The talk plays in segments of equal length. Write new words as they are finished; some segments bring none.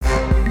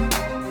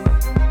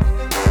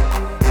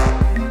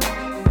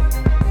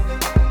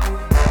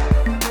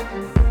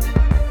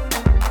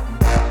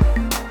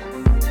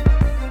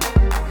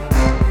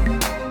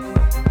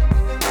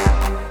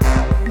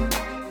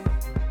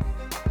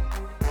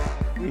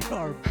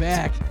are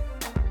back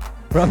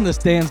from the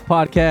Stands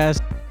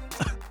podcast.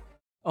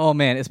 Oh,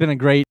 man, it's been a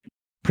great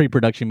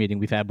pre-production meeting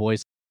we've had,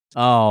 boys.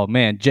 Oh,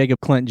 man, Jacob,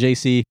 Clint,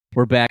 JC,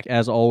 we're back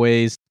as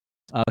always.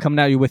 Coming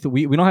at you with,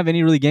 we don't have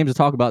any really games to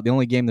talk about. The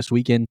only game this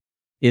weekend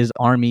is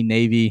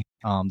Army-Navy.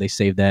 They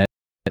saved that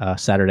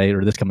Saturday,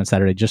 or this coming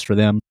Saturday, just for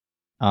them,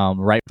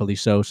 rightfully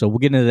so. So we'll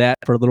get into that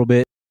for a little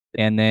bit,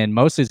 and then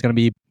mostly it's going to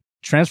be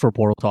transfer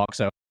portal talk.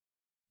 So,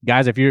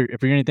 guys, if you're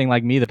anything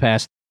like me, the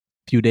past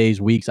few days,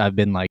 weeks, I've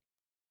been like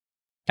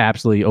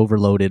absolutely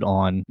overloaded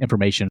on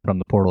information from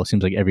the portal. It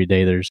seems like every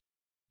day there's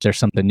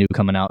something new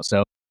coming out.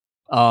 So,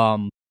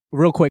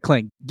 real quick,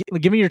 Clint,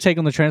 give me your take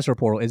on the transfer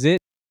portal.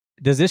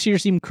 Does this year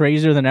seem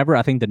crazier than ever?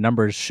 I think the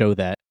numbers show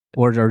that,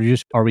 or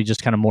are we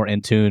just kind of more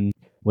in tune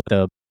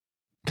with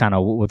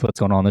with what's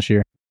going on this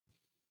year?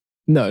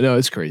 No,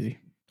 it's crazy.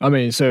 I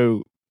mean,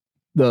 so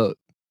the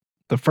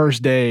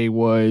first day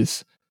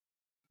was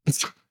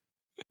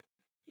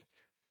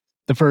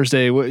the first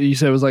day. What you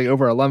said was like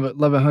over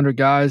 1,100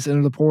 guys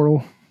into the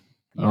portal,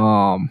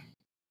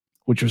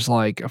 which was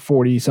like a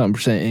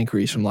 40-something%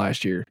 increase from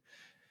last year.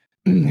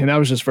 And that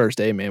was just first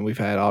day, man. We've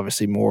had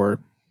obviously more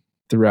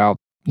throughout,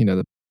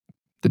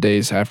 the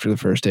days after the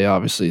first day,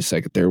 obviously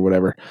second, third,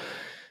 whatever.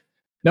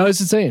 No, it's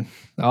insane.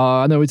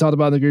 I know we talked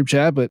about it in the group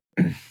chat, but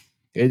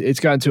it's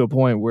gotten to a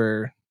point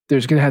where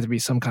there's going to have to be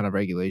some kind of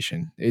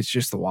regulation. It's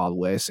just the Wild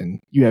West,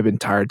 and you have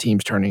entire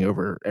teams turning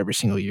over every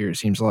single year, it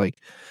seems like.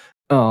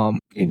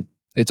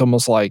 It's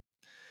almost like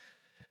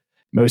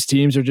most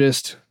teams are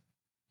just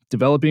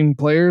developing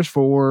players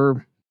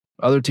for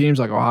other teams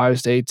like Ohio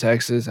State,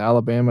 Texas,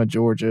 Alabama,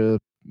 Georgia,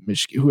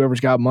 Michigan,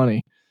 whoever's got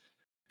money,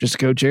 just to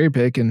go cherry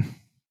pick and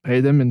pay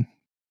them, and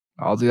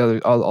all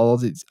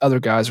these other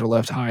guys are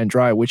left high and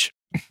dry, which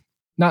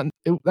that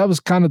was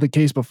kind of the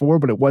case before,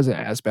 but it wasn't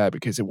as bad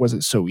because it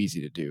wasn't so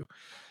easy to do.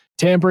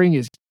 Tampering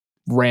is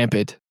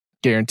rampant,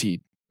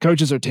 guaranteed.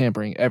 Coaches are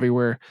tampering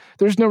everywhere.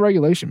 There's no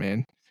regulation,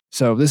 man.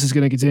 So this is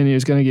going to continue.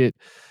 It's going to get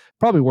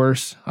probably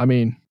worse. I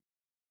mean,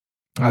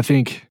 I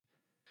think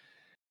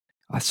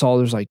I saw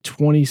there's like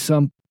 20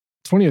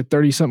 or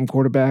 30 something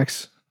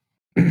quarterbacks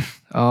in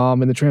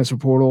the transfer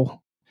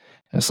portal.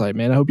 And it's like,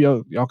 man, I hope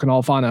y'all can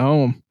all find a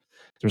home.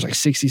 There's like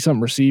 60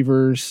 something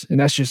receivers, and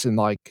that's just in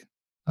like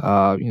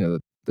the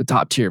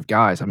top tier of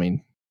guys. I mean,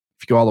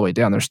 if you go all the way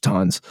down, there's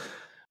tons.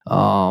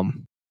 But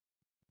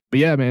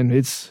yeah, man,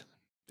 it's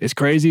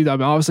crazy. I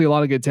mean, obviously a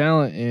lot of good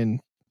talent, and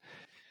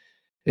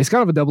it's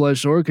kind of a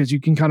double-edged sword because you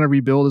can kind of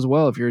rebuild as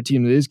well. If you're a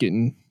team that is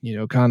getting,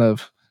 kind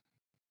of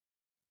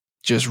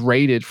just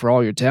rated for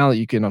all your talent,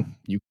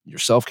 you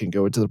yourself can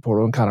go into the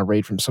portal and kind of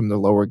rate from some of the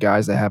lower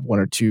guys that have one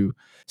or two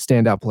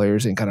standout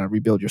players and kind of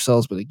rebuild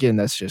yourselves. But again,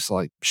 that's just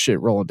like shit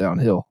rolling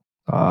downhill.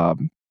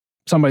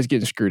 Somebody's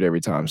getting screwed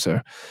every time.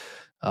 So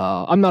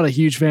I'm not a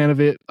huge fan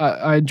of it.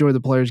 I enjoy the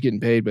players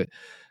getting paid, but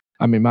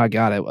I mean, my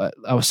God,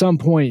 at some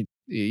point,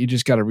 you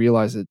just got to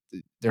realize that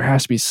there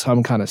has to be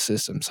some kind of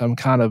system, some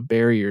kind of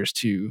barriers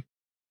to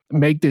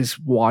make this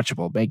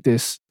watchable, make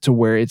this to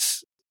where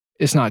it's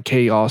not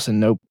chaos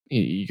and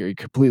you're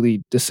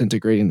completely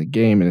disintegrating the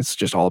game and it's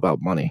just all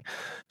about money.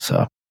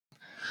 So,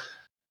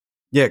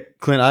 yeah,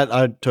 Clint,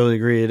 I totally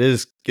agree. It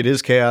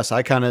is chaos.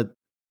 I kind of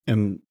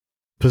am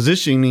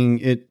positioning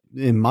it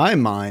in my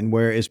mind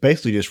where it's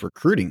basically just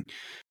recruiting.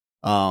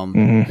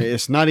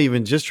 It's not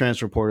even just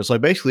transfer portals.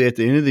 Like basically at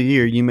the end of the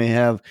year, you may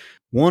have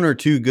one or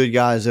two good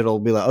guys that'll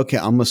be like, okay,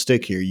 I'm going to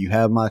stick here. You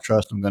have my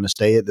trust. I'm going to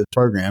stay at this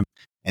program.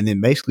 And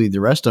then basically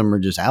the rest of them are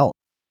just out.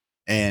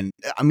 And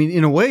I mean,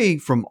 in a way,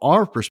 from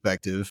our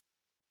perspective,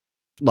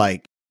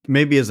 like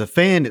maybe as a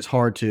fan, it's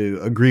hard to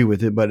agree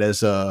with it, but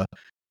as a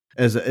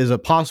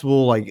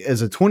possible, like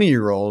as a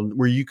 20-year-old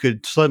where you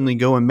could suddenly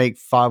go and make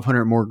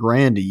 500 more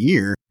grand a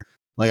year.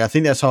 Like, I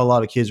think that's how a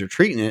lot of kids are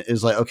treating it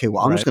is like, okay,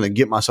 well, I'm just going to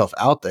get myself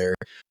out there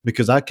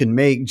because I can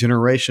make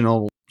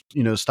generational,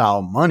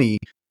 style money.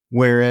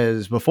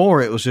 Whereas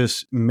before it was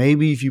just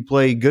maybe if you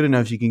play good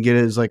enough, you can get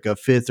it as like a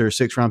 5th or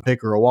 6th round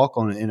pick or a walk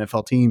on an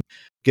NFL team,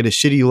 get a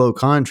shitty low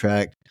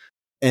contract,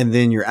 and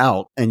then you're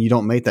out and you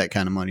don't make that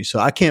kind of money. So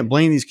I can't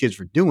blame these kids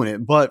for doing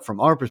it. But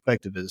from our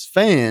perspective as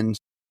fans,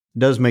 it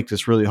does make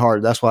this really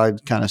hard. That's why I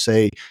kind of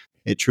say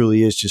it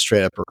truly is just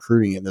straight up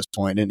recruiting at this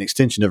point, an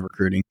extension of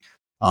recruiting.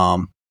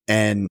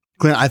 And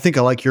Clint, I think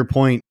I like your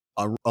point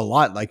a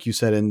lot, like you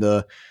said in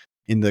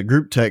the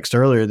group text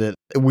earlier, that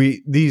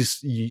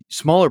these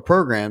smaller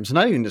programs,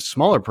 not even the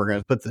smaller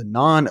programs, but the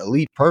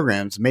non-elite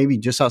programs, maybe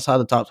just outside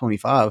the top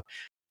 25,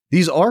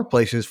 these are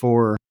places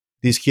for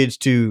these kids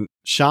to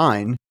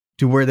shine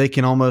to where they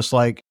can almost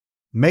like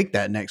make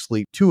that next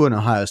leap to an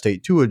Ohio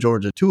State, to a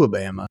Georgia, to a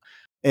Bama.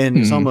 And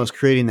it's almost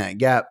creating that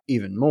gap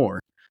even more.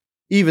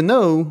 Even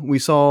though we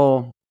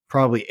saw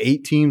probably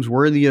 8 teams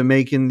worthy of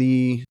making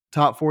the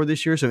top 4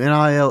 this year. So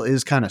NIL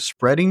is kind of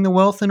spreading the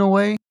wealth in a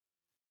way,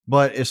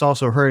 but it's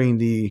also hurting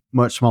the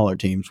much smaller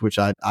teams, which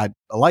I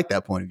like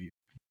that point of view.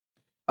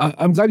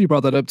 I'm glad you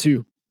brought that up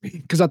too,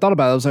 because I thought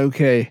about it. I was like,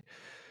 okay,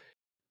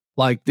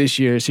 like this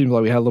year, it seemed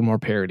like we had a little more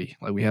parity.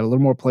 Like we had a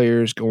little more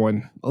players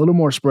going, a little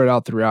more spread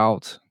out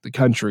throughout the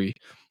country.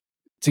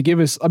 to give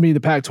us, I mean,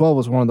 the Pac-12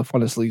 was one of the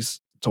funnest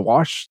leagues to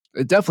watch.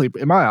 It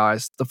definitely, in my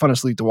eyes, the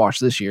funnest league to watch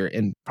this year,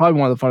 and probably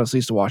one of the funnest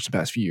leagues to watch the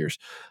past few years,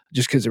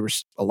 just because there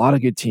was a lot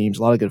of good teams,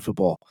 a lot of good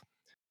football.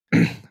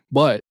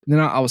 But then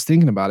I was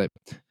thinking about it.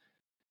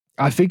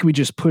 I think we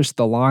just pushed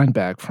the line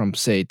back from,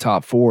 say,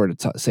 top 4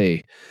 to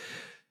say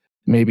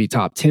maybe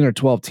top 10 or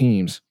 12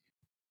 teams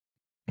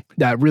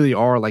that really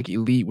are like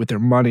elite with their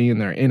money and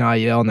their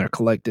NIL and their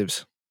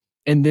collectives.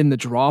 And then the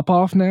drop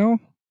off now,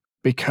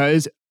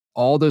 because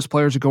all those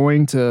players are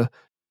going to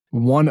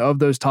one of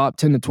those top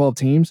 10 to 12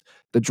 teams,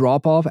 the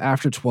drop off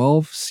after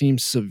 12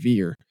 seems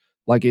severe.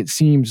 Like it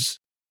seems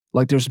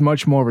like there's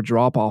much more of a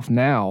drop off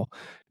now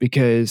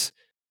because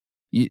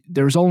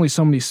there's only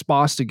so many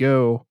spots to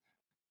go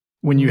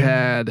when you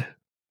had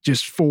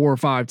just 4 or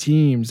 5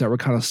 teams that were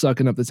kind of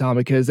sucking up the talent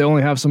because they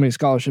only have so many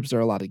scholarships they're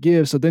allowed to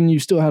give. So then you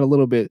still had a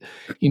little bit,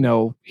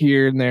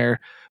 here and there.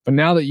 But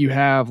now that you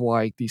have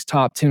like these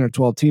top 10 or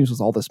 12 teams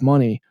with all this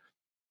money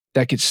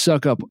that could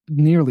suck up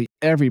nearly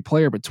every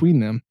player between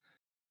them,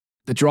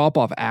 the drop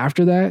off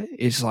after that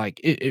is like,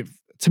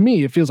 to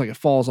me, it feels like it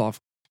falls off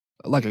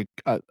like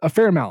a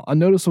fair amount, a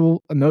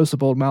noticeable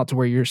amount to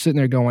where you're sitting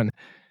there going,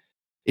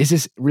 is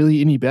this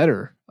really any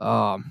better?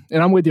 And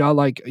I'm with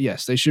you.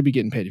 Yes, they should be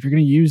getting paid. If you're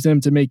going to use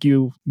them to make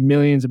you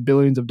millions and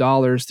billions of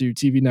dollars through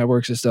TV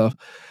networks and stuff,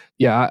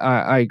 yeah,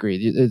 I agree.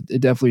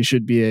 It definitely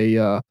should be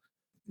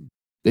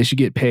they should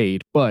get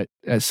paid. But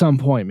at some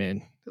point,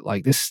 man,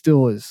 like this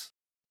still is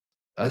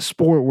a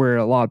sport where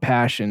a lot of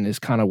passion is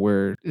kind of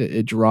where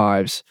it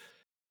drives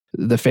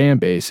the fan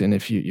base. And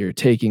if you're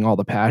taking all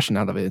the passion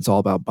out of it, it's all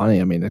about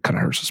money. I mean, it kind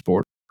of hurts the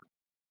sport.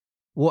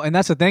 Well, and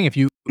that's the thing. If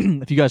you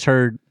guys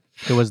heard,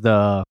 it was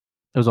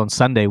on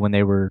Sunday when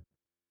they were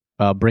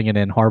bringing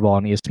in Harbaugh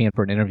on ESPN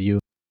for an interview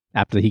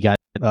after he got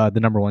the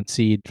number 1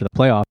 seed for the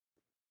playoff.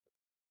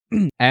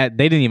 They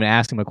didn't even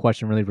ask him a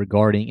question really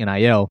regarding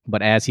NIL,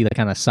 but as he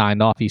kind of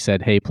signed off, he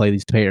said, "Hey, play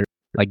these players,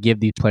 like give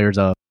these players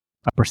a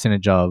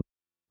percentage of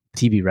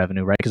TV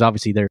revenue, right? Because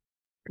obviously they're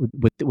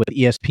with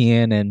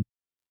ESPN and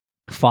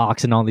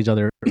Fox and all these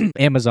other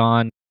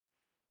Amazon.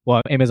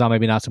 Well, Amazon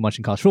maybe not so much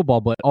in college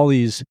football, but all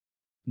these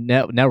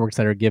networks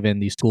that are giving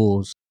these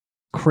schools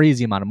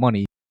crazy amount of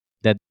money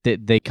that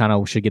they kind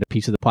of should get a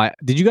piece of the pie."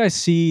 Did you guys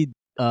see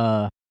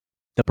the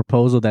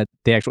proposal that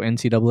the actual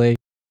NCAA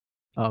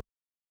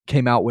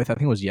came out with? I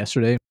think it was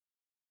yesterday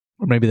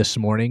or maybe this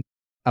morning,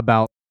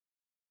 about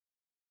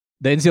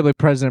the NCAA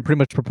president pretty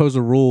much proposed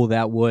a rule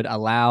that would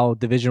allow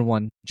Division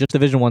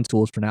I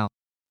schools for now,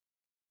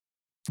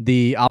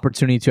 the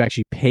opportunity to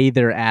actually pay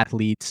their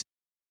athletes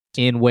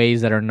in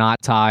ways that are not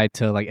tied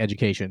to like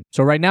education.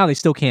 So right now they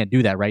still can't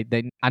do that, right?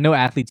 I know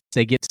athletes,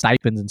 they get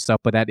stipends and stuff,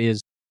 but that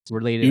is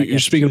related. You're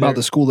speaking about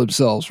the school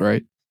themselves,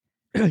 right?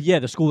 Yeah,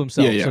 the school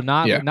themselves. Yeah. So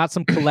not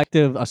some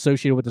collective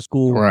associated with the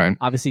school. Right.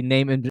 Obviously,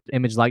 name,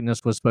 image,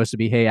 likeness was supposed to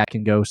be, hey, I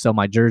can go sell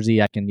my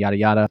jersey, I can yada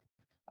yada.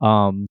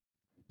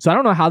 So I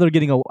don't know how they're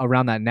getting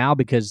around that now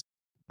because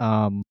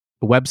the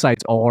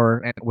websites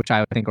are, which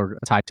I think are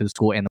tied to the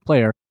school and the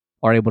player,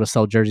 are able to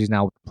sell jerseys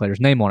now with the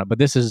player's name on it. But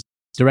this is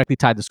directly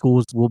tied to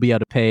schools. Will be able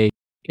to pay,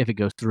 if it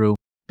goes through,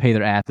 pay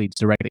their athletes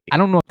directly. I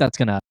don't know if that's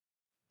going to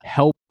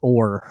help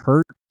or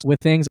hurt with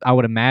things. I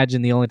would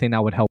imagine the only thing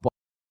that would help,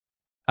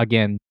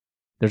 again,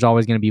 there's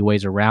always going to be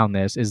ways around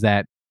this, is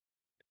that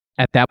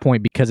at that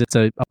point, because it's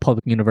a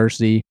public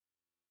university,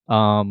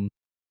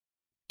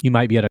 you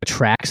might be able to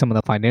track some of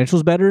the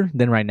financials better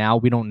than right now.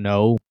 We don't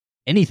know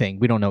anything.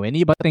 We don't know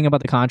anything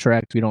about the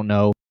contract. We don't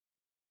know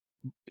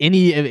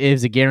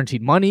is it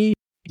guaranteed money?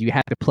 Do you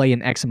have to play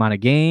in X amount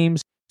of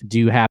games? Do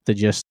you have to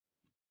just,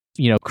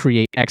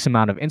 create X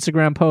amount of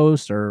Instagram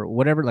posts or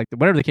whatever,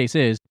 whatever the case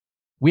is,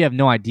 we have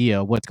no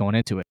idea what's going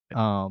into it.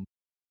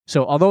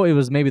 So although it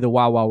was maybe the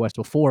Wild Wild West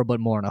before, but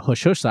more on a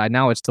hush-hush side,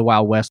 now it's the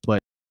Wild West, but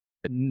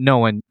no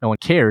one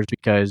cares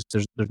because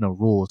there's no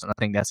rules, and I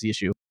think that's the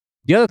issue.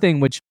 The other thing,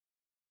 which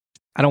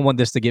I don't want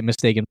this to get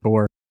mistaken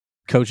for,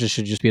 coaches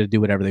should just be able to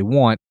do whatever they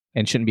want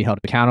and shouldn't be held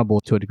accountable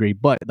to a degree.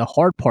 But the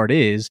hard part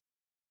is,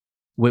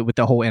 with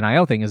the whole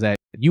NIL thing, is that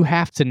you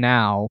have to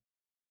now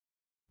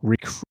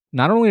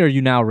not only are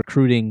you now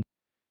recruiting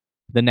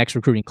the next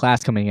recruiting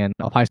class coming in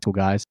of high school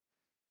guys,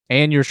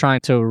 and you're trying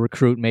to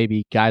recruit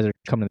maybe guys that are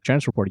coming to the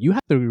transfer portal, you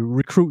have to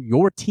recruit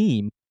your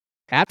team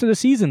after the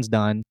season's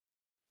done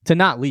to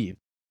not leave.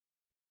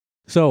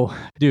 So,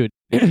 dude,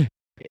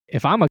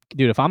 if I'm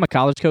a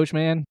college coach,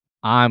 man,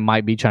 I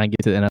might be trying to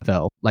get to the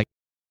NFL. Like,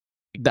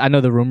 I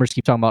know the rumors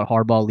keep talking about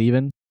Harbaugh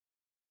leaving.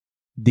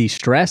 The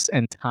stress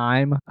and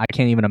time, I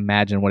can't even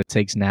imagine what it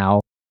takes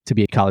now to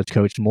be a college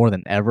coach more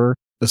than ever.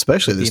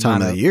 Especially this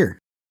time of the year.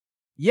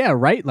 Yeah,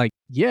 right?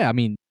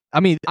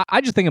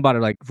 I just think about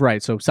it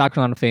right, so South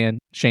Carolina fan,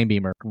 Shane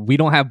Beamer, we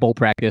don't have bowl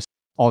practice,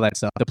 all that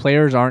stuff. The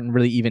players aren't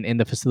really even in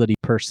the facility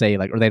per se,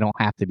 or they don't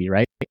have to be,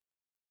 right?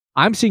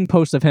 I'm seeing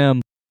posts of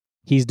him.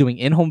 He's doing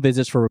in-home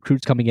visits for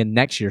recruits coming in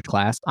next year's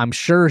class. I'm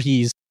sure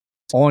he's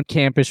on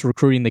campus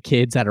recruiting the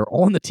kids that are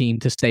on the team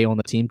to stay on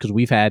the team, because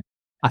we've had,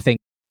 I think,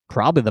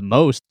 probably the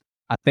most.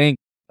 I think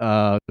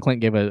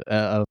Clint gave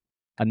a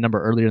a number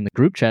earlier in the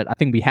group chat. I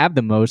think we have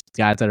the most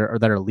guys that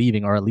are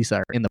leaving, or at least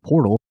are in the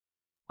portal.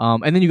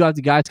 And then you got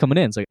the guys coming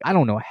in. So I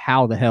don't know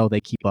how the hell they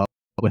keep up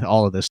with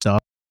all of this stuff,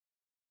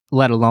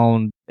 let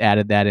alone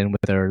added that in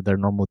with their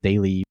normal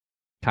daily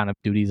kind of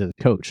duties as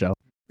a coach. So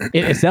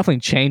it's definitely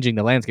changing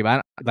the landscape.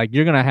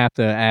 You're going to have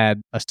to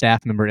add a staff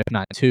member, if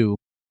not two,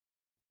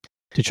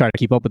 to try to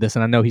keep up with this.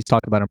 And I know he's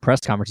talked about in press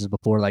conferences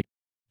before, like,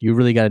 you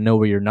really got to know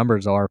where your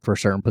numbers are for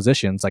certain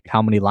positions. Like,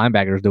 how many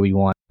linebackers do we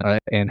want,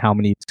 and how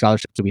many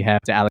scholarships do we have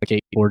to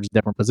allocate towards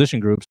different position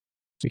groups?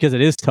 Because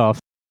it is tough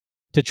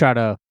to try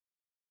to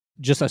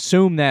just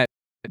assume that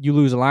you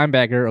lose a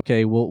linebacker.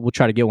 Okay, we'll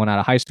try to get one out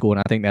of high school, and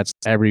I think that's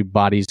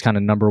everybody's kind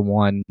of number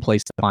one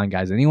place to find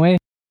guys anyway.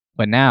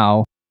 But now,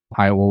 all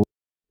right, well,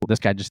 this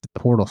guy just did the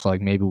portal, so like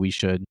maybe we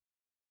should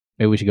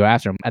go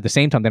after him. At the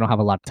same time, they don't have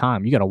a lot of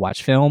time. You got to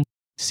watch film,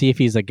 see if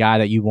he's a guy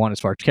that you want as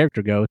far as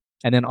character goes,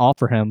 and then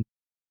offer him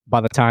by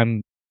the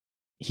time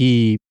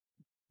he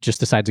just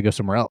decides to go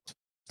somewhere else.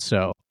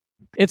 So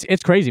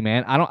it's crazy,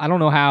 man. I don't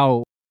know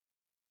how.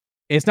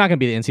 It's not going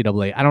to be the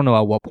NCAA. I don't know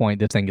at what point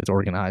this thing gets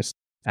organized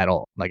at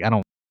all. Like, I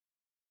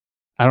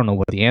don't know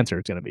what the answer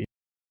is going to be.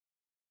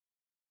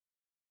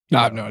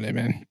 I have no idea,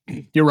 man.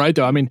 You're right,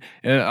 though. I mean,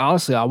 and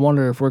honestly, I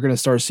wonder if we're going to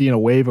start seeing a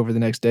wave over the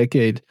next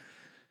decade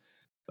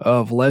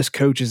of less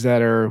coaches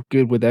that are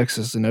good with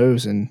X's and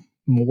O's and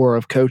more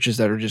of coaches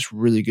that are just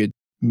really good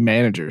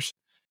managers.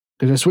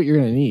 Because that's what you're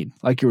going to need,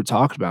 like you were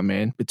talking about,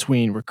 man,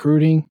 between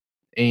recruiting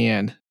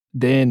and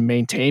then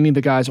maintaining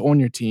the guys on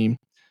your team,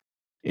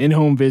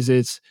 in-home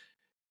visits,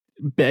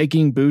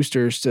 begging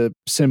boosters to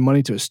send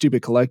money to a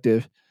stupid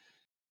collective,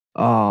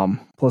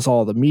 plus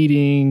all the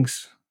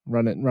meetings,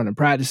 running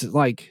practices.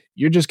 Like,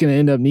 you're just going to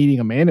end up needing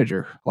a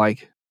manager.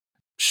 Like,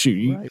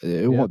 shoot, Right.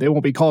 they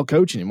won't be called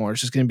coach anymore.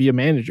 It's just going to be a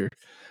manager.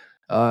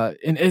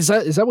 And is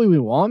that what we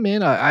want,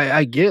 man?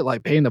 I get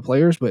like paying the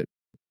players, but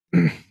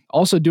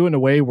also do it in a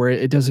way where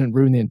it doesn't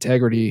ruin the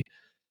integrity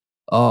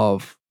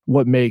of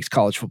what makes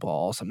college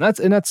football awesome. That's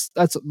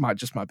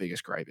my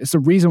biggest gripe. It's the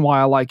reason why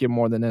I like it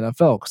more than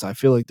NFL, because I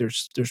feel like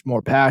there's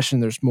more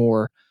passion, there's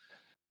more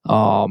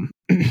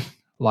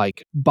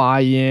like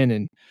buy-in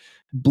and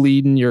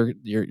bleeding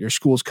your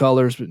school's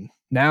colors. But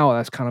now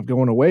that's kind of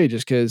going away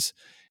just because,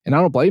 and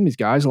I don't blame these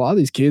guys. A lot of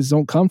these kids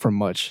don't come from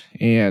much,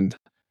 and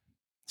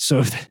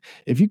so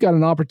if you've got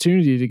an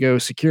opportunity to go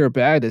secure a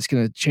bag that's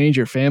going to change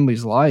your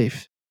family's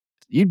life,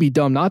 you'd be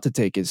dumb not to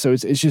take it. So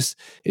it's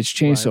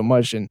changed Right. so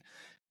much, and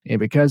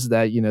because of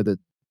that,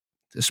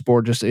 the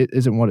sport just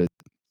isn't what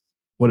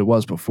it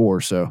was before.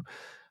 So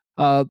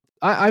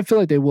I feel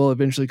like they will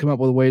eventually come up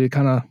with a way to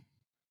kind of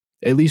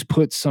at least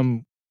put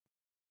some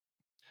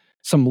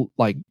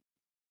like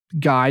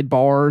guide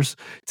bars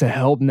to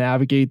help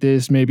navigate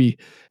this, maybe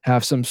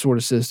have some sort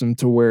of system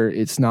to where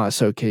it's not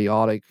so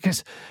chaotic.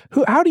 Because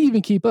how do you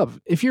even keep up?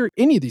 If you're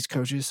any of these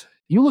coaches,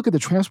 you look at the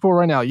transport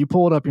right now, you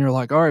pull it up and you're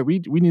like, all right, we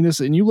need this.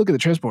 And you look at the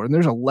transport and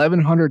there's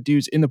 1,100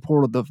 dudes in the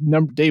portal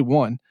day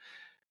one.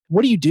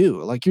 What do you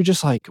do? Like, you're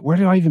just like, where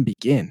do I even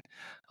begin?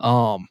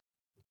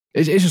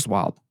 It's just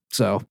wild.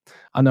 So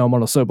I know I'm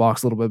on a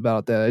soapbox a little bit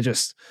about that. It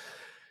just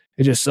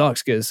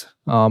sucks because,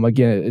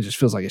 again, it just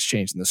feels like it's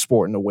changing the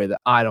sport in a way that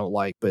I don't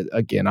like. But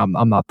again,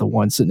 I'm not the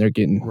one sitting there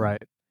getting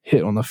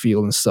hit on the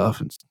field and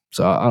stuff. And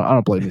so I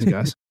don't blame these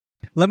guys.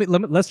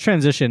 Let's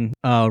transition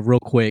real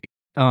quick.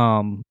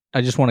 I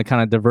just want to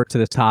kind of divert to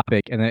this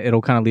topic, and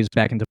it'll kind of lead us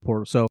back into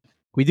portal. So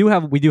we do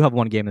have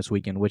one game this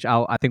weekend, which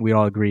I think we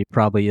all agree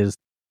probably is,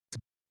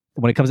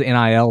 when it comes to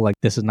NIL, like,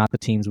 this is not the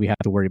teams we have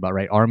to worry about,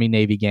 right? Army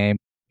Navy game,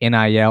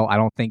 NIL, I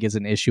don't think is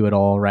an issue at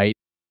all, right?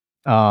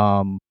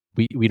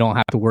 We don't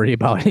have to worry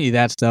about any of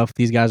that stuff.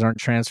 These guys aren't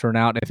transferring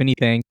out. If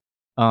anything,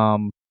 I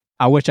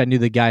wish I knew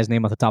the guy's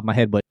name off the top of my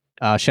head, but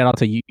shout out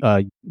to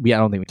I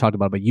don't think we talked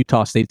about it, but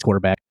Utah State's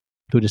quarterback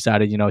who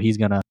decided, he's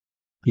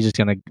just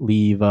gonna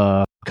leave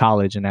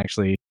college and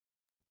actually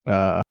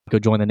go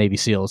join the Navy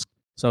SEALs.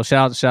 So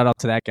shout out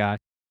to that guy.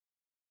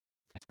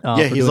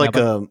 He's like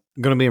going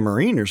to be a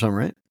Marine or something,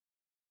 right?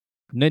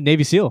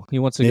 Navy SEAL. He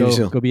wants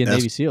to go be a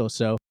Navy SEAL.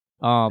 So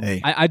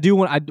I do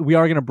want. We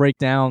are going to break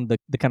down the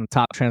kind of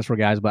top transfer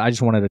guys, but I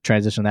just wanted to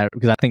transition that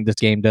because I think this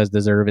game does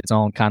deserve its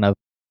own kind of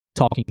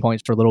talking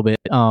points for a little bit.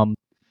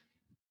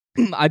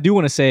 I do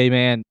want to say,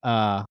 man,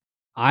 I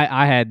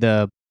had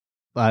a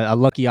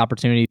lucky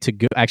opportunity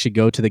to actually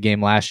go to the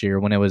game last year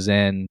when it was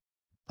in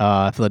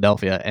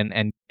Philadelphia,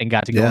 and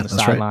got to go on the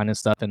sideline and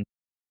stuff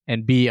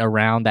and be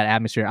around that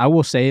atmosphere. I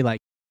will say, like,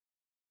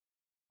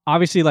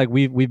 obviously, like,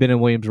 we've been in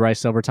Williams-Rice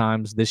several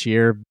times this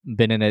year,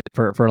 been in it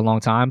for a long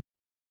time.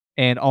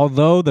 And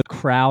although the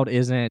crowd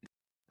isn't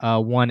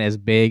one as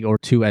big or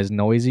two as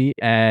noisy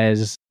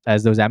as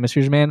those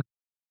atmospheres, man,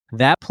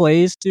 that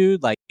place,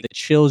 dude, like, the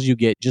chills you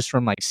get just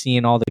from, like,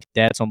 seeing all the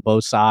cadets on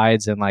both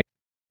sides and, like,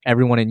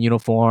 everyone in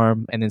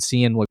uniform, and then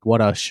seeing, like,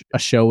 what a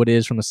show it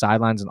is from the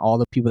sidelines and all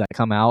the people that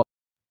come out.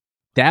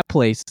 That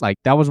place, like,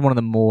 that was one of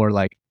the more,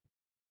 like,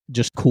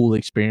 just cool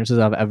experiences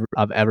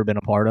I've ever been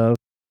a part of.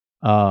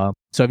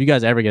 So if you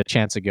guys ever get a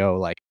chance to go,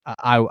 like,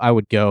 I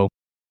would go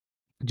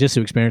just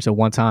to experience it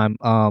one time.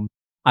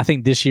 I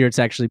think this year it's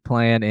actually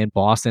playing in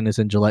Boston. It's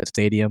in Gillette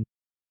Stadium.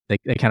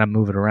 They kind of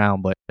move it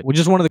around, but which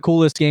is one of the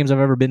coolest games I've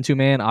ever been to,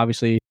 man.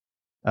 Obviously,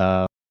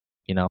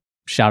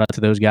 shout out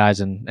to those guys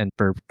and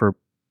for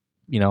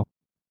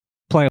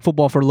playing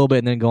football for a little bit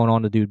and then going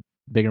on to do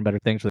bigger and better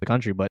things for the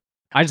country. But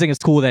I just think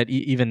it's cool that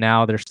even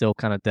now they're still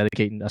kind of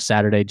dedicating a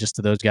Saturday just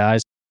to those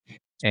guys.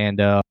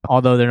 And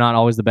although they're not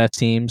always the best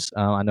teams,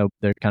 I know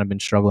they've kind of been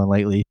struggling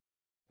lately.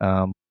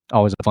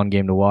 Always a fun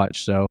game to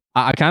watch. So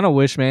I kind of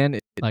wish, man,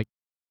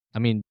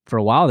 for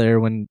a while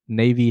there when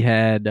Navy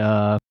had,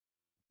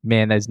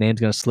 his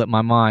name's going to slip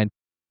my mind,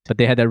 but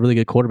they had that really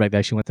good quarterback that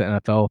actually went to the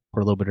NFL for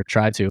a little bit or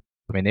tried to.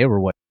 I mean, they were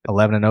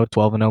 11-0,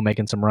 12-0,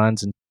 making some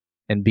runs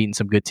and beating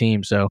some good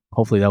teams. So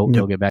hopefully they'll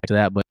get back to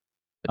that. But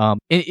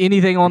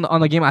anything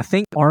on the game? I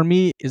think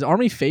Army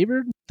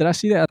favored. Did I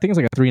see that? I think it's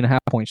like a 3.5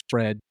 point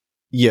spread.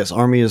 Yes,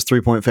 Army is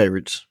 3-point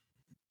favorites.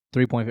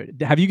 3-point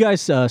favorite. Have you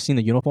guys seen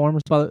the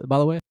uniforms by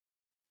the way?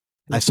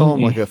 I saw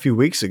them like a few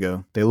weeks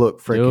ago. They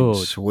look freaking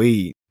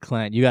sweet.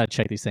 Clint, you got to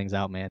check these things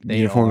out, man. The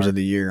uniforms of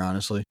the year,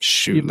 honestly.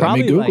 Shoot, let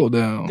me Google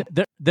down.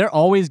 They're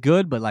always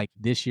good, but like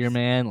this year,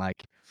 man,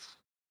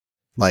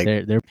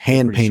 they're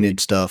hand painted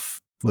stuff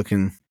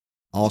looking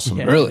awesome.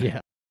 Yeah, really?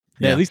 Yeah.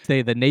 At least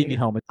the Navy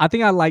helmets. I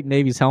think I like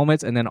Navy's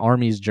helmets and then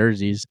Army's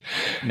jerseys.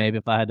 Maybe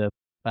if I had to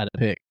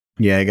pick.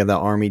 Yeah, I got the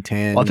Army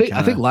tan. Well,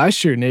 I think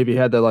last year Navy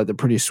had the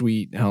pretty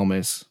sweet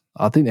helmets.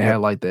 I think they had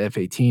like the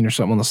F-18 or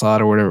something on the side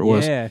or whatever it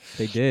was. Yeah,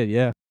 they did.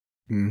 Yeah.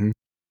 Mm-hmm.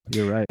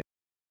 You're right.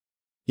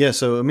 Yeah,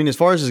 so I mean, as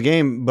far as this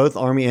game, both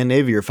Army and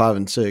Navy are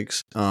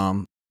 5-6.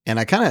 And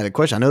I kind of had a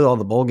question. I know all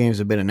the bowl games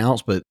have been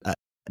announced, but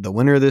the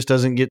winner of this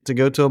doesn't get to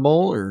go to a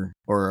bowl, or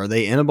are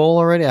they in a bowl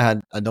already?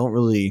 I don't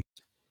really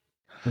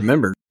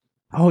remember.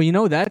 Oh,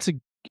 that's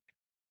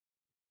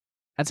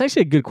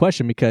actually a good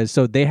question because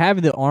they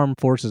have the Armed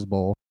Forces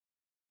Bowl,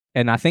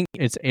 and I think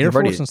it's Air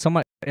Force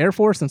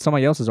and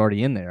somebody else is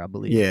already in there, I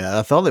believe. Yeah,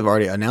 I thought they've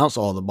already announced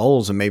all the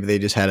bowls, and maybe they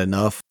just had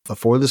enough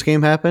before this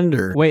game happened.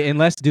 Or wait,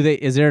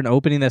 is there an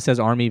opening that says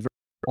Army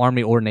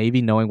or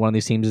Navy, knowing one of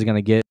these teams is going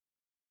to get?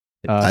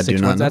 I 6 do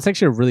not months? know. That's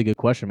actually a really good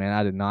question, man.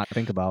 I did not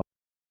think about.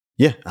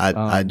 Yeah,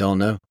 I don't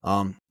know.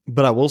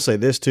 But I will say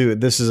this too.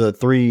 This is a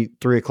 3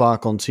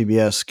 o'clock on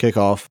CBS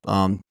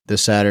kickoff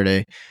this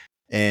Saturday,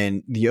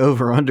 and the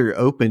over under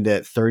opened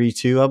at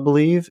 32, I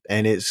believe,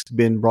 and it's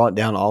been brought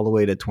down all the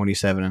way to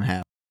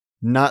 27.5.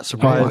 Not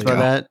surprised by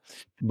that,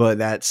 but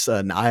that's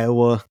an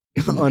Iowa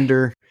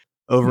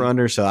over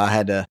under, so I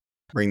had to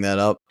bring that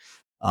up.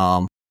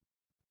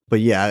 But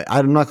yeah,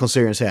 I'm not gonna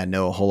sit here and say I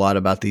know a whole lot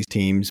about these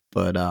teams,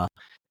 but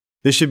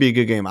this should be a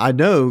good game. I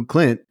know,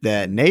 Clint,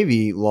 that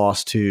Navy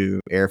lost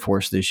to Air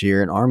Force this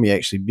year, and Army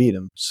actually beat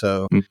them.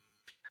 So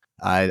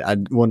I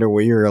wonder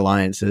where your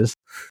alliance is.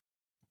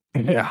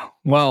 Yeah.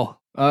 Well,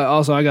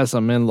 also I got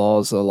some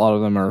in-laws. A lot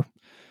of them are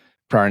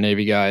prior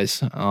Navy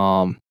guys.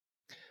 But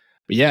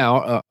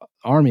yeah,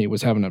 Army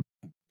was having a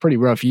pretty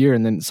rough year,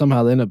 and then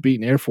somehow they ended up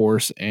beating Air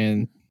Force,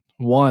 and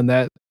one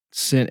that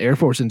sent Air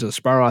Force into a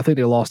spiral. I think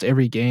they lost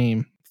every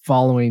game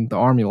following the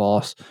Army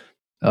loss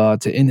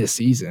to end the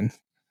season.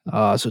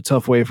 So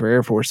tough way for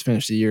Air Force to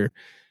finish the year.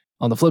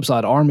 On the flip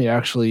side, Army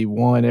actually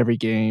won every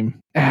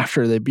game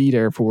after they beat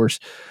Air Force.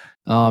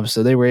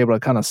 So they were able to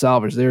kind of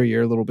salvage their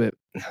year a little bit.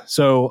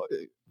 So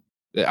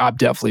I'm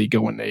definitely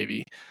going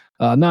Navy,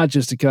 not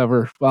just to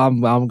cover.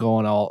 I'm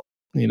going all.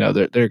 They're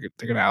going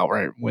to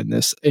outright win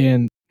this.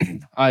 And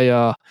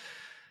I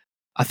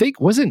think,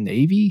 was it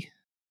Navy?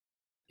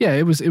 Yeah,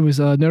 it was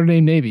Notre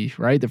Dame Navy,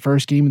 right? The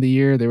first game of the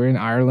year. They were in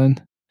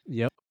Ireland.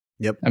 Yep.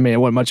 Yep. I mean, it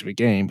wasn't much of a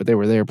game, but they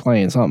were there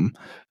playing something.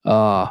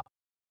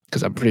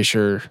 Because I'm pretty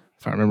sure,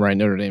 if I remember right,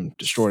 Notre Dame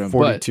destroyed them.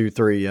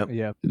 42-3. Yep.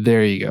 Yep.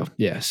 There you go.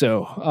 Yeah.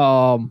 So,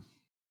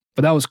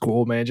 but that was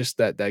cool, man. Just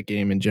that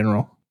game in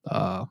general.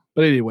 But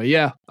anyway,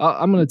 yeah,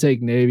 I'm gonna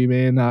take Navy,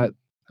 man.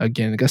 I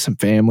got some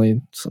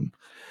family,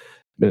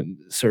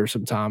 served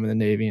some time in the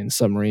Navy and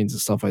submarines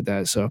and stuff like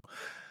that. So,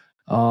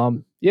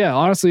 yeah,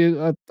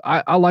 honestly,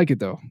 I like it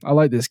though. I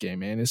like this game,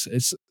 man.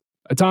 It's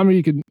a time where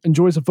you can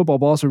enjoy some football,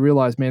 but also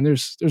realize, man,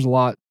 there's a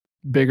lot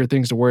bigger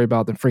things to worry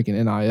about than freaking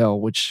NIL,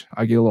 which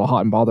I get a little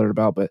hot and bothered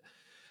about. But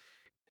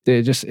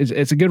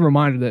it's a good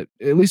reminder that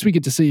at least we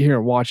get to sit here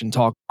and watch and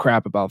talk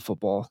crap about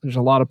football. There's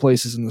a lot of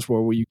places in this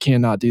world where you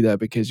cannot do that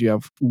because you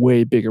have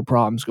way bigger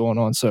problems going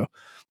on. So,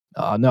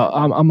 no,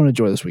 I'm going to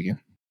enjoy this weekend.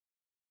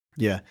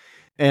 Yeah.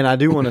 And I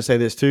do want to say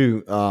this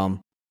too.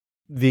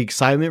 The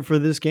excitement for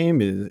this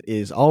game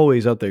is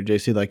always up there,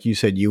 JC. Like you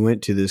said, you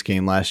went to this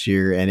game last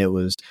year and it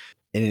was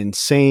an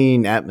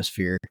insane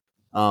atmosphere.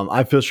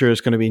 I feel sure it's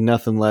going to be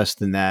nothing less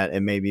than that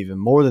and maybe even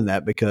more than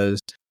that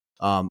because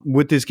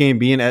with this game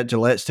being at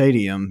Gillette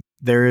Stadium,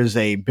 there is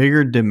a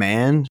bigger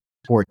demand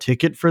for a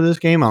ticket for this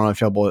game. I don't know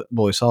if y'all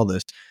boys saw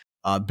this.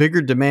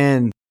 Bigger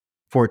demand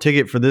for a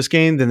ticket for this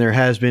game than there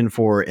has been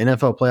for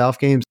NFL playoff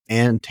games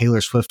and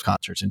Taylor Swift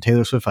concerts. And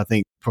Taylor Swift, I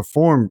think,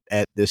 performed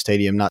at this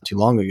stadium not too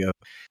long ago.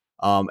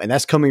 And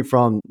that's coming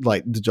from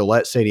like the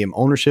Gillette Stadium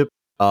ownership.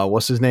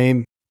 What's his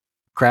name?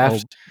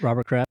 Kraft.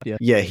 Robert Kraft. Yeah.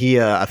 Yeah. He,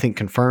 I think,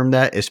 confirmed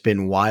that it's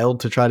been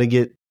wild to try to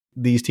get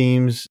these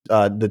teams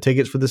the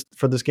tickets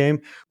for this game,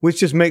 which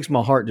just makes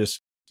my heart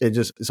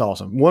it's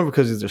awesome. One,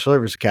 because they're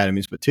service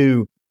academies, but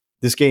two,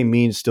 this game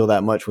means still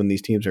that much when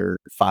these teams are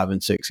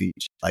 5-6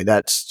 each. Like,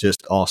 that's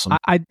just awesome.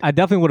 I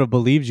definitely would have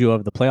believed you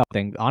of the playoff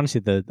thing. Honestly,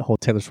 the whole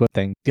Taylor Swift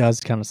thing does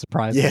kind of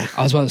surprise me.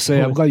 I was about to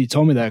say, I'm glad you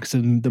told me that, because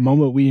the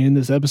moment we end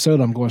this episode,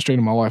 I'm going straight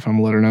to my wife. I'm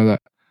going to let her know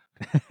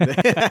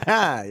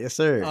that. Yes,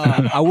 sir.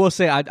 I will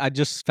say I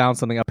just found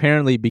something.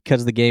 Apparently,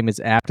 because the game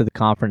is after the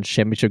conference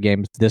championship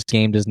games, this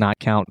game does not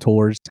count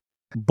towards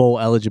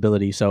bowl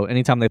eligibility. So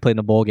anytime they play in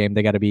a bowl game,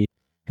 they got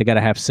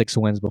to have 6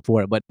 wins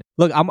before it. But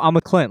look, I'm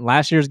a Clint.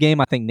 Last year's game,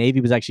 I think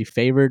Navy was actually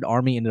favored.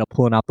 Army ended up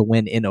pulling out the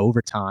win in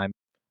overtime,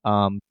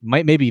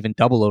 maybe even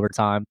double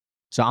overtime.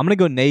 So I'm gonna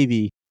go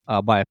Navy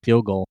by a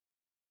field goal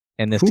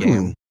in this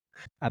game.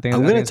 I'm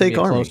gonna take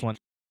Army.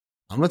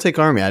 I'm gonna take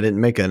Army. I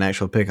didn't make an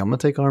actual pick. I'm gonna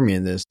take Army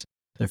in this.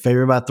 They're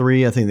favored by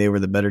 3. I think they were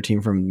the better team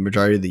from the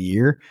majority of the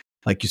year.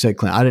 Like you said,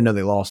 Clint, I didn't know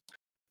they lost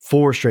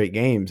 4 straight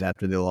games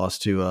after they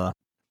lost to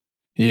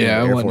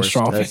it wasn't a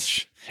strong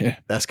finish. Yeah.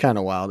 That's kind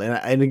of wild.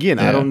 And again,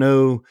 I don't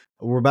know.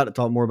 We're about to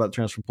talk more about the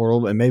transfer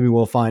portal, and maybe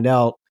we'll find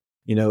out,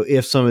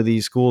 if some of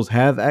these schools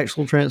have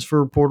actual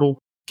transfer portal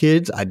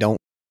kids. I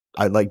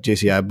like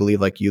JC, I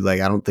believe like you,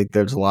 like, I don't think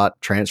there's a lot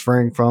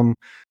transferring from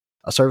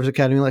a service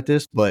academy like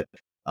this, but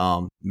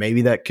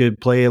maybe that could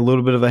play a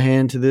little bit of a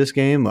hand to this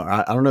game. Or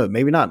I don't know,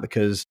 maybe not,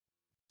 because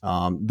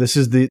this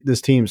is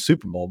this team's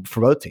Super Bowl for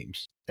both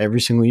teams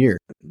every single year.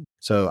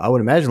 So I would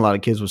imagine a lot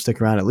of kids will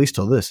stick around at least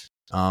till this.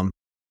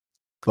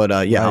 But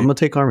right. I'm gonna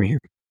take Army here.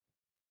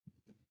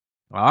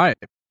 All right,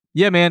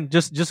 yeah, man.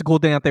 Just a cool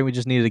thing. I think we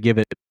just needed to give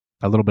it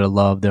a little bit of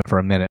love there for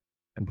a minute,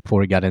 and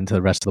before we got into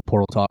the rest of the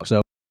portal talk.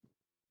 So,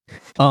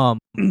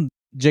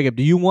 Jacob,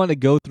 do you want to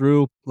go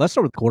through? Let's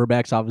start with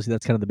quarterbacks. Obviously,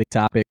 that's kind of the big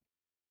topic.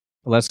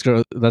 Let's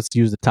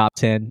use the top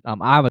 10.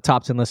 I have a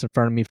top 10 list in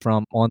front of me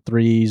from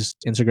On3's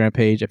Instagram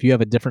page. If you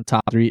have a different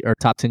top 3 or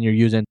top 10 you're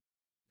using,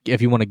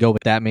 if you want to go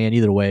with that, man,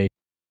 either way,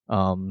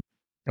 and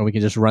we can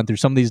just run through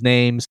some of these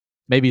names,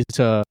 maybe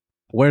to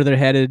where they're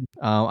headed.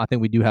 I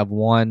think we do have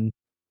one.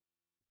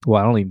 Well,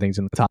 I don't even think it's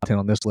in the top 10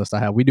 on this list I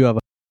have. We do have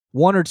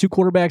 1 or 2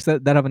 quarterbacks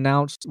that have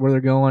announced where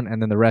they're going,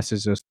 and then the rest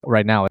is just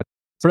right now.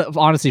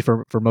 Honestly,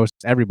 for most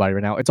everybody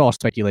right now, it's all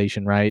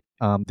speculation, right?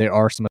 There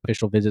are some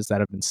official visits that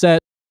have been set,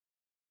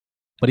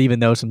 but even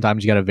though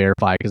sometimes you got to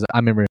verify, because I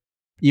remember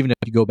even if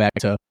you go back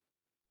to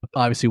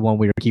obviously one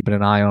we were keeping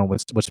an eye on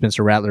was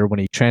Spencer Rattler when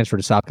he transferred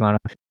to South Carolina.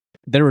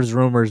 There was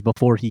rumors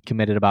before he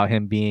committed about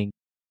him being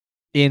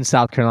in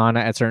South Carolina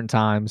at certain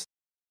times.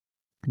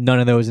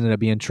 None of those ended up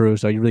being true,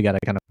 so you really got to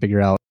kind of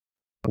figure out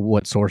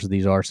what sources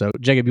these are. So,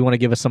 Jacob, you want to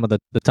give us some of the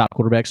top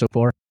quarterbacks so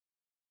far?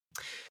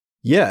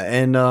 Yeah,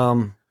 and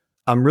I'm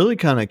really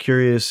kind of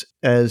curious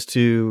as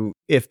to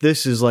if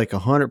this is like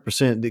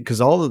 100%, because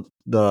all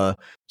the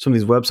some of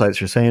these websites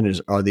are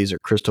saying these are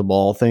crystal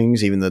ball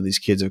things, even though these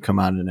kids have come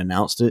out and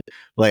announced it.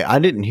 Like, I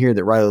didn't hear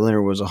that Riley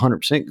Leonard was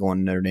 100% going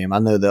to Notre Dame. I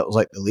know that was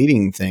like the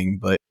leading thing,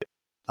 but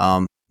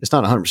it's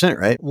not 100%,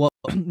 right? Well,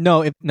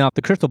 no. If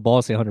the crystal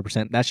ball say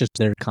 100%, that's just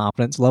their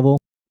confidence level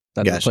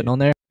that they're putting on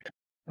there.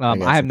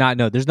 I have not.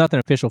 No, there's nothing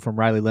official from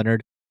Riley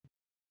Leonard.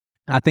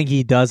 I think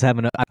he does have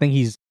I think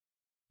he's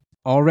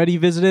already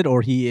visited,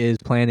 or he is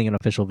planning an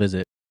official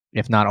visit,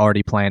 if not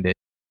already planned it.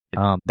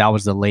 That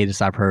was the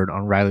latest I've heard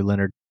on Riley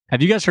Leonard.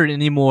 Have you guys heard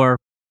any more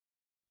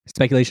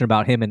speculation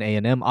about him and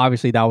A&M?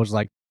 Obviously, that was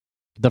like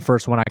the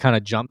first one I kind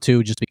of jumped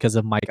to just because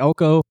of Mike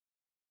Elko.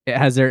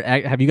 Have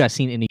you guys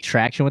seen any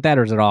traction with that,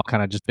 or has it all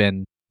kind of just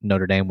been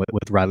Notre Dame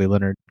with Riley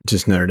Leonard?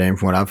 Just Notre Dame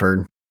from what I've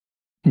heard.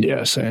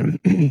 Yeah, same.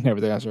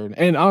 Everything I've heard.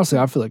 And honestly,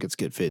 I feel like it's a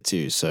good fit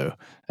too. So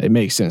it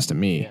makes sense to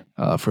me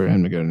for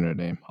him to go to Notre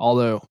Dame.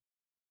 Although,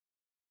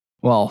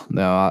 well,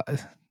 no,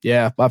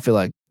 I feel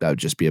like that would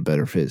just be a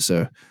better fit.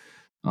 So,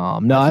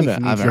 no, I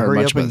haven't heard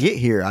hurry much up and get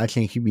here. I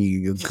think he'd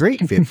be a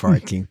great fit for our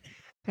team.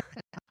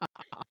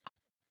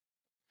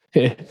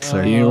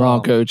 So you ain't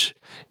wrong, coach.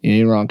 You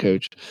ain't wrong,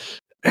 coach.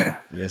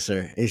 Yes,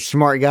 sir. He's a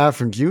smart guy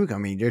from Duke. I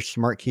mean, there's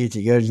smart kids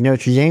that go to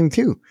Notre Dame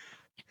too.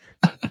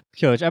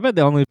 Coach, I bet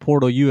the only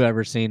portal you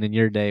ever seen in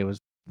your day was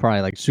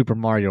probably like Super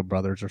Mario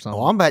Brothers or something.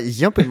 Oh, I'm about to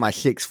jump in my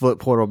 6-foot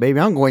portal, baby.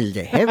 I'm going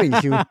to heaven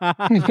soon.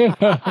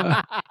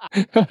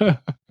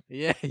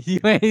 Yeah, you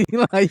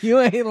ain't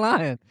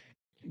lying.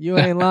 You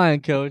ain't lying,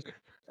 Coach.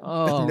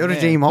 Oh, Notre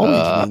Dame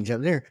always wins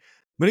up there.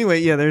 But anyway,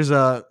 yeah, there's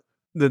the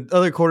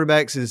other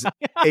quarterbacks is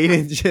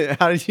Aiden.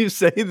 How did you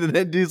say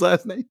that dude's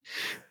last name?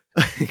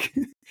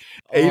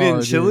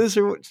 Aiden Chillis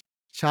or what?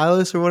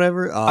 Chillis or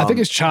whatever. I think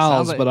it's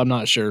Childs, but I'm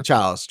not sure.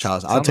 Childs.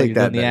 I'll take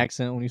that. The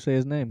accent when you say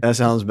his name. That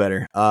sounds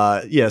better.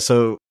 Yeah.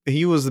 So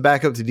he was the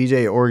backup to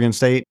DJ at Oregon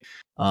State,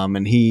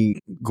 and he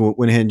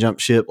went ahead and jumped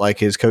ship like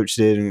his coach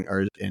did,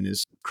 and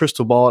his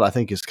crystal ball, I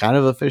think, is kind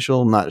of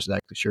official. I'm not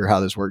exactly sure how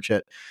this works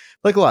yet,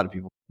 like a lot of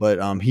people.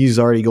 But he's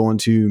already going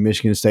to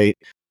Michigan State.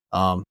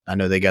 I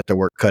know they got their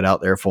work cut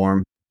out there for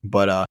him.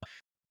 But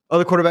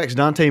other quarterbacks,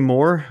 Dante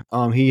Moore.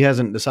 He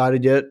hasn't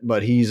decided yet,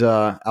 but he's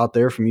out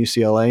there from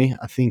UCLA.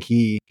 I think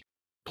he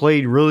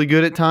played really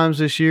good at times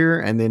this year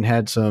and then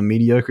had some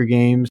mediocre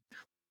games.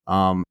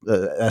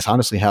 That's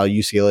honestly how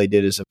UCLA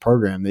did as a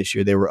program this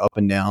year. They were up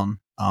and down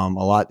a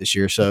lot this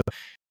year. So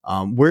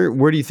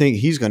where do you think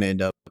he's going to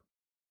end up?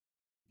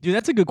 Dude,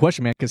 that's a good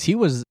question, man, because he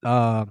was,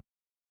 I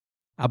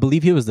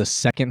believe he was the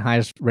second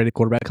highest rated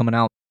quarterback coming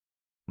out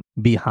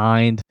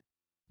behind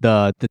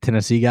the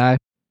Tennessee guy.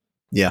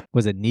 Yeah.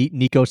 Was it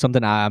Nico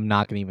something? I'm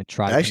not going to even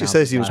try. It actually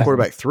says he was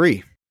quarterback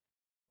 3.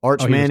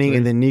 Arch Manning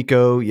and then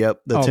Nico, the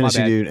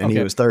Tennessee dude, and he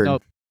was third.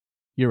 Nope.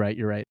 You're right.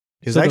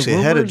 He was actually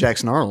ahead of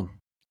Jackson Arnold.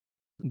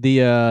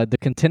 The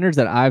contenders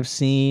that I've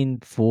seen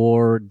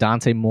for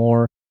Dante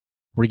Moore,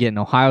 we're getting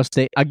Ohio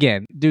State.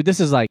 Again, dude, this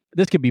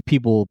could be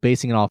people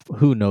basing it off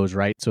who knows,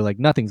 right? So, like,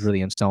 nothing's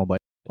really in stone, but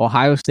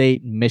Ohio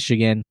State,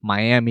 Michigan,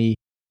 Miami,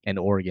 and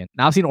Oregon.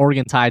 Now, I've seen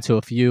Oregon tied to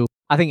a few.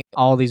 I think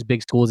all these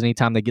big schools,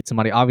 anytime they get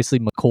somebody, obviously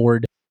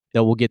McCord,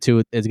 that we'll get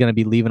to, is going to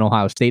be leaving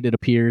Ohio State, it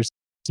appears.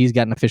 He's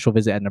got an official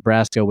visit at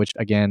Nebraska, which,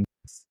 again,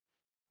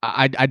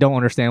 I don't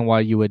understand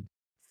why you would,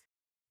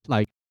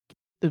 like,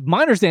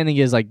 my understanding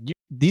is, like,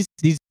 these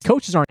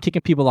coaches aren't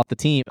kicking people off the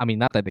team. I mean,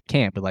 not that they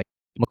can't, but, like,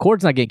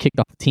 McCord's not getting kicked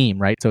off the team,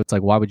 right? So it's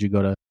like, why would you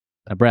go to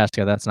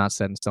Nebraska? That's not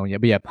set in stone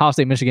yet. But yeah, Ohio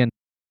State, Michigan,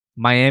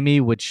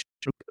 Miami, which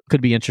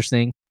could be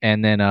interesting,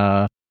 and then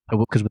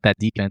because with that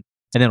defense,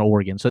 and then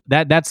Oregon. So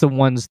that's the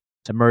ones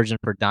emerging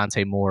for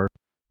Dante Moore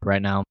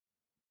right now.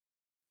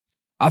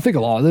 I think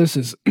a lot of this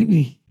is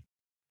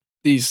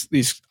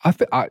these.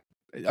 I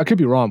could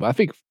be wrong, but I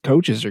think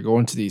coaches are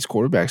going to these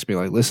quarterbacks and be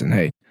like, "Listen,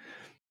 hey,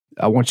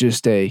 I want you to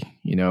stay.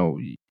 You know,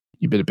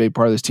 you've been a big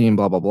part of this team,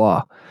 blah blah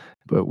blah.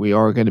 But we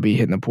are going to be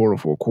hitting the portal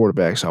for a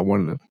quarterback. So I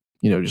wanted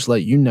to, just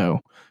let you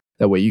know.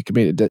 That way you can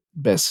make the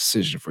best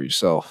decision for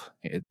yourself."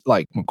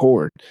 Like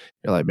McCord,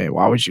 you're like, man,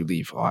 why would you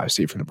leave Ohio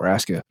State for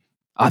Nebraska?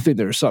 I think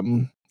there's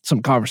some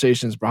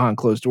conversations behind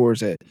closed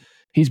doors that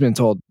he's been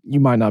told you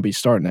might not be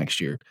starting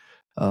next year,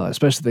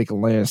 especially if they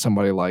can land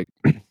somebody like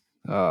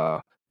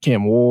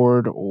Cam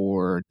Ward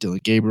or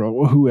Dylan Gabriel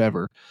or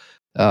whoever.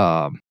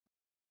 And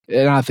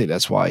I think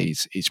that's why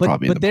he's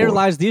probably in the there portal.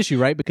 lies the issue,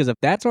 right? Because if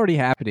that's already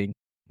happening,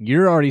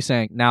 you're already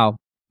saying, now,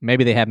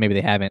 maybe they have, maybe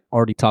they haven't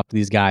already talked to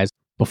these guys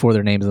before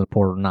their names in the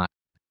portal or not.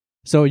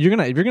 So if you're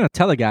gonna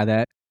tell a guy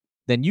that,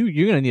 then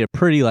you're gonna need a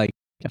pretty, like,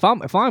 if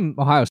I'm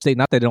Ohio State,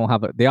 not that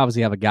they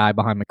obviously have a guy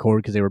behind McCord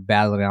because they were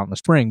battling out in the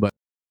spring, but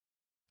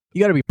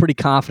you got to be pretty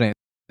confident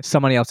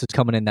somebody else is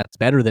coming in that's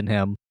better than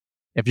him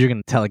if you're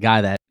gonna tell a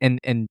guy that.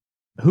 And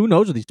who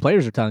knows what these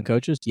players are telling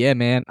coaches? Yeah,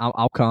 man,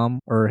 I'll come,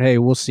 or hey,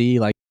 we'll see.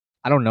 Like,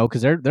 I don't know,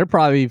 because they're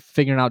probably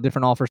figuring out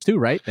different offers too,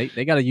 right?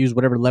 They got to use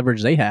whatever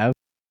leverage they have.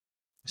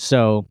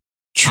 So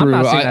true,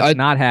 I'm not saying that's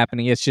not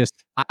happening. It's just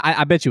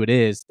I bet you it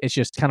is. It's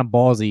just kind of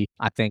ballsy,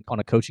 I think, on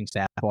a coaching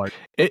staff part.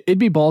 It'd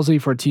be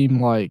ballsy for a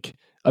team like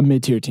a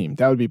mid-tier team.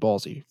 That would be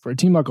ballsy for a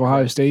team like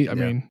Ohio State. I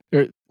mean,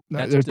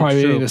 there's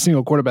probably ain't a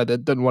single quarterback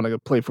that doesn't want to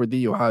play for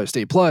the Ohio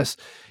State. Plus,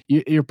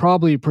 you're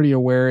probably pretty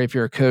aware if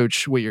you're a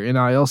coach what your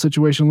NIL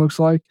situation looks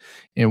like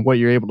and what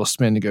you're able to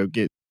spend to go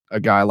get a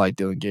guy like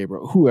Dylan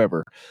Gabriel,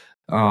 whoever.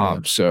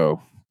 Plus,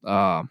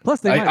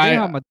 they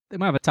might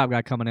have a top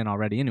guy coming in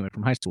already anyway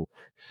from high school.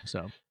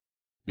 So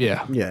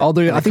yeah.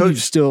 Although I think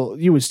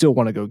you would still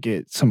want to go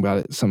get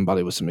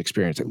somebody with some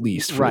experience at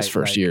least for his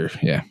first year.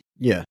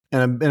 Yeah.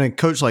 And a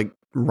coach like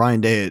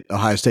Ryan Day at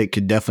Ohio State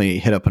could definitely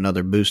hit up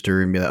another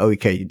booster and be like, oh,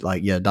 okay,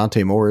 like, yeah,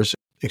 Dante Moore is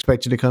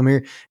expected to come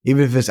here.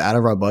 Even if it's out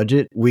of our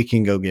budget, we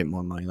can go get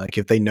more money. Like,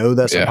 if they know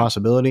that's a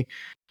possibility,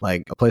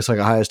 like a place like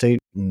Ohio State,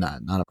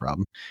 not a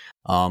problem.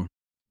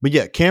 But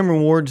yeah,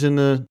 Cameron Ward's in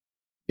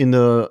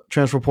the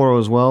transfer portal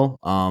as well.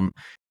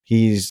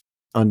 He's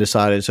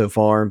undecided so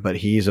far, but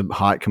he's a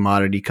hot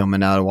commodity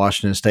coming out of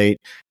Washington State.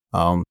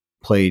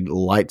 Played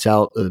lights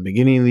out at the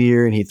beginning of the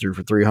year, and he threw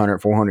for 300,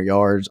 400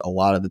 yards a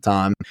lot of the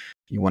time.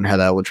 You wonder how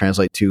that would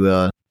translate to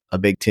a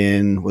Big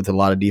Ten with a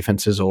lot of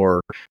defenses,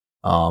 or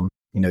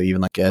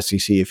even like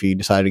SEC if he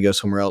decided to go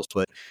somewhere else.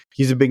 But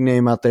he's a big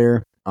name out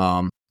there.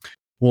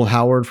 Will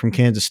Howard from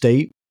Kansas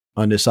State,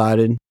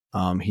 undecided.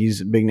 He's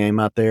a big name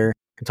out there.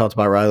 We talked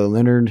about Riley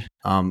Leonard.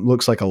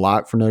 Looks like a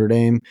lot for Notre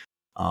Dame,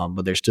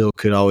 but there still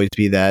could always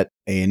be that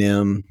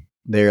A&M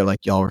there,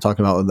 like y'all were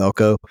talking about with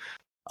Elko.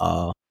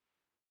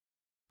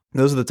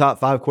 Those are the top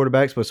 5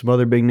 quarterbacks, but some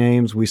other big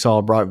names. We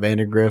saw Brock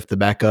Vandagriff, the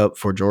backup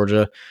for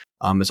Georgia,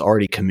 is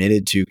already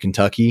committed to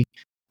Kentucky.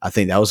 I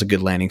think that was a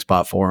good landing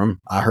spot for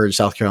him. I heard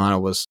South Carolina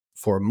was,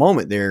 for a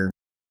moment there,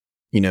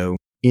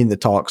 in the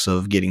talks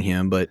of getting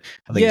him, but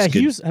I think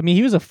he was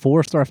a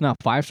 4-star, if not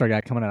 5-star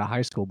guy coming out of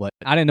high school, but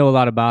I didn't know a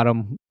lot about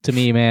him. To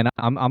me, man,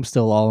 I'm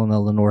still all in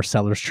the Lenore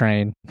Sellers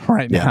train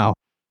right now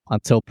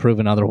until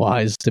proven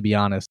otherwise, to be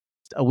honest.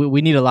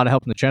 We need a lot of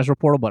help in the transfer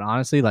portal, but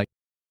honestly, like,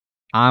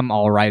 I'm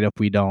all right if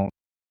we don't.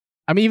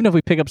 I mean, even if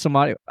we pick up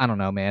somebody, I don't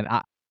know, man.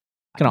 I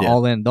kind of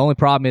all in. The only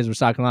problem is with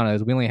South Carolina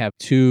is we only have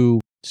 2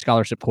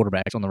 scholarship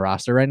quarterbacks on the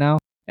roster right now,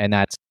 and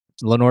that's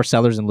Lenore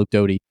Sellers and Luke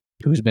Doty,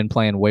 who's been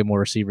playing way more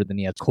receiver than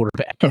he has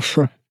quarterback.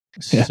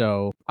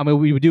 So, I mean,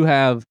 we do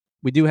have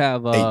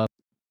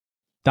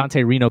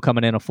Dante Reno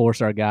coming in, a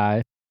 4-star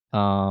guy.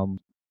 So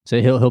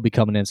he'll be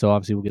coming in. So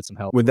obviously we'll get some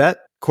help with that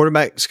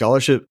quarterback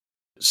scholarship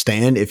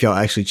stand if y'all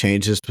actually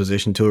change his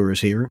position to a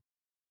receiver?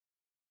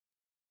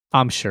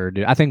 I'm sure,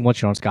 dude. I think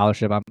once you're on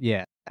scholarship,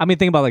 yeah. I mean,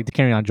 think about like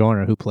De'Carrion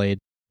Joyner, who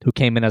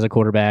came in as a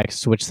quarterback,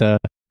 switched to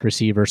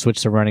receiver,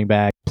 switched to running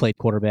back, played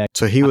quarterback.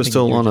 So he was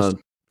still on a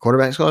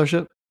quarterback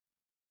scholarship?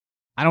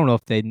 I don't know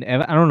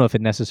if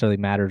it necessarily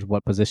matters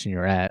what position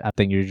you're at. I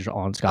think you're just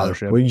on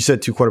scholarship. Well, you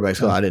said 2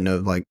 quarterbacks. I didn't know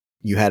like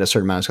you had a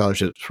certain amount of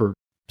scholarships per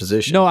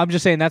position. No, I'm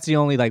just saying that's the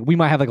only like we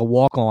might have like a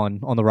walk on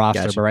the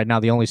roster, Gotcha. but right now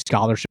the only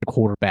scholarship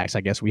quarterbacks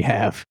I guess we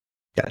have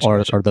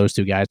Gotcha. are those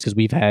 2 guys because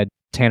we've had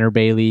Tanner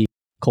Bailey,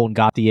 Colton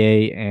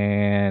Gauthier,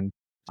 and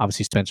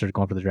obviously Spencer's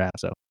going for the draft.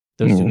 So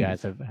those 2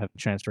 guys have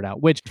transferred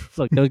out. Which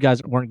look, those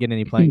guys weren't getting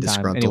any playing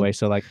time anyway.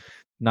 So like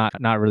not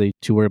really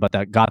too worried about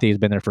that. Gauthier's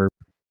been there for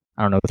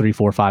I don't know 3,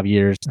 4, 5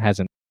 years,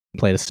 hasn't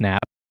played a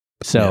snap.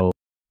 So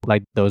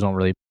like those don't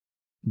really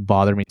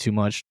bother me too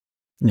much.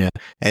 Yeah.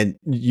 And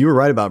you were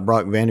right about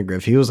Brock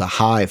Vandegrift. He was a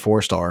high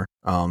 4-star,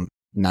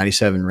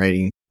 97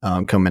 rating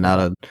coming out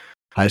of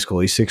high school.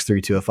 He's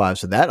 6'3", 205.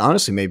 So that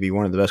honestly may be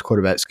one of the best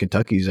quarterbacks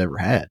Kentucky's ever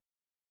had.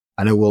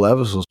 I know Will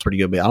Levis was pretty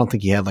good, but I don't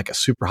think he had like a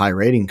super high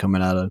rating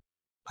coming out of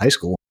high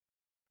school.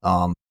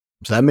 So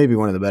that may be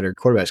one of the better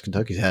quarterbacks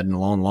Kentucky's had in a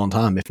long, long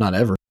time, if not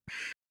ever.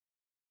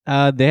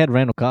 They had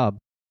Randall Cobb.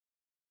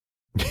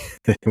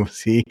 Was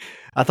he?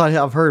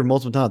 I've heard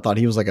multiple times. I thought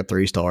he was like a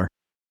 3-star.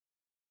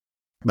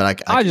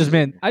 But I just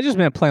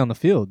meant play on the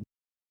field.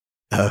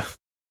 Gotcha.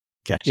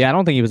 Yeah, I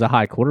don't think he was a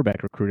high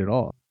quarterback recruit at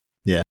all.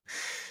 Yeah.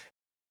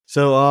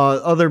 So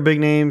other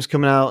big names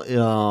coming out.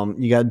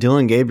 You got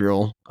Dylan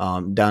Gabriel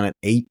down at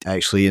 8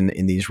 actually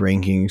in these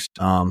rankings.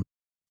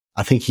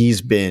 I think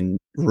he's been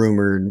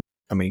rumored.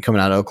 I mean, coming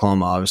out of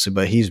Oklahoma, obviously,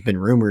 but he's been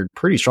rumored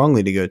pretty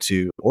strongly to go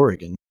to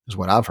Oregon, is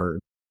what I've heard.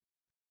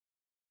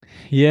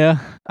 Yeah,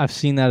 I've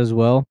seen that as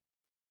well,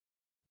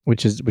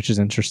 which is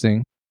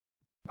interesting.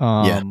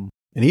 And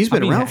he's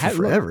been around for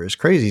forever. It's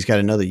crazy. He's got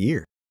another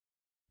year.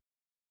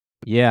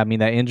 Yeah, I mean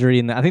that injury,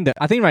 and I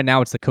think right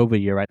now it's the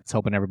COVID year, right? It's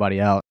helping everybody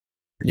out.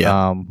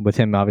 Yeah. With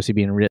him obviously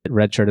being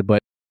redshirted,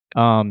 but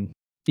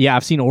yeah,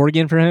 I've seen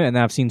Oregon for him, and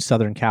then I've seen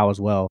Southern Cal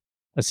as well.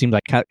 It seems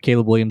like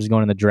Caleb Williams is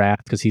going in the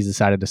draft because he's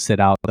decided to sit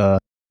out the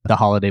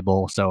Holiday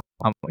Bowl, so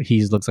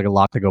he looks like a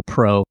lock to go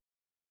pro,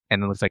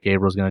 and it looks like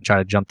Gabriel's going to try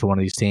to jump to one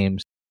of these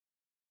teams,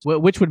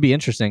 which would be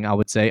interesting. I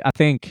would say. I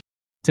think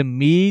to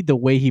me the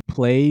way he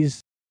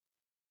plays,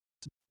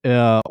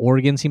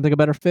 Oregon seems like a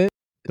better fit.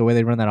 The way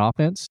they run that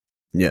offense.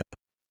 Yeah.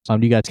 Do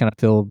you guys kind of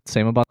feel the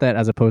same about that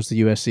as opposed to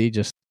USC?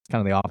 Just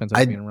kind of the offense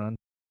that's being run.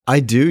 I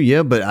do,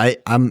 yeah, but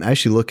I'm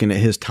actually looking at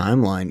his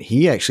timeline.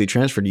 He actually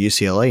transferred to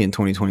UCLA in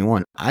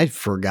 2021. I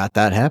forgot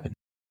that happened.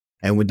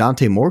 And with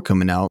Dante Moore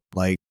coming out,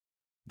 like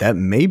that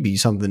may be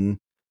something.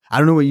 I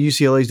don't know what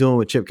UCLA is doing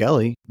with Chip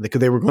Kelly because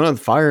they were going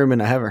to fire him,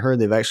 and I haven't heard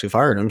they've actually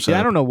fired him. So yeah,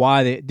 I don't know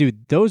why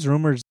those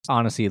rumors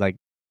honestly like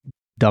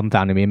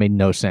dumbfounded me. It made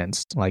no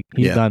sense. Like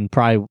he's done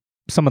probably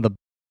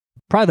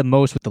the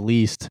most with the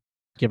least,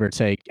 give or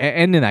take,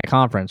 and in that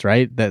conference,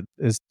 right?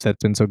 That's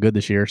been so good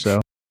this year. So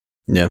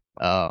yeah,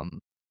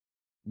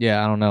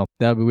 yeah, I don't know.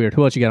 That'd be weird.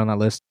 Who else you got on that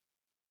list?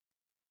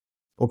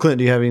 Well, Clint,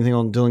 do you have anything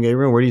on Dylan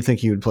Gabriel? Where do you think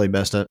he would play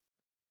best at?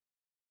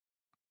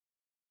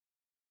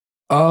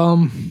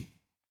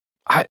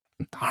 I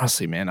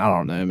honestly, man, I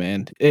don't know,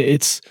 man.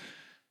 It's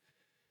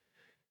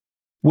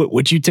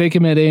would you take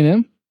him at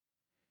A&M?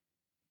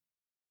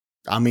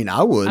 I mean,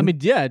 I would. I mean,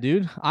 yeah,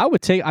 dude. I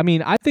would take. I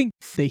mean, I think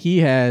that he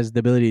has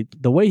the ability,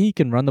 the way he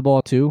can run the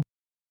ball too.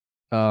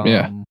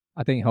 I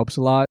think helps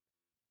a lot.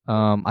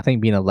 I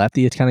think being a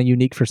lefty is kind of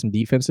unique for some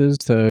defenses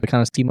to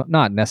kind of steam up.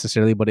 Not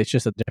necessarily, but it's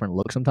just a different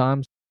look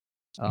sometimes.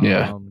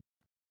 And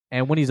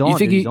when he's on,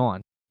 he's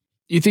on.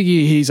 You think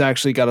he's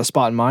actually got a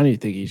spot in mind, or you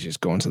think he's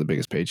just going to the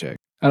biggest paycheck?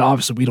 And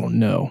obviously, we don't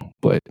know,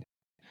 but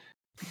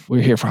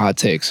we're here for hot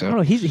takes. So I don't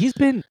know. He's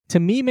been, to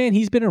me, man,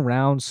 he's been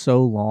around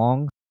so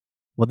long.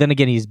 Well, then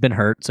again, he's been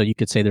hurt, so you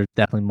could say there's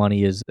definitely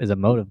money is a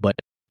motive. But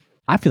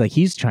I feel like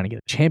he's trying to get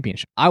a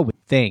championship. I would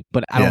think,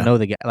 but I don't know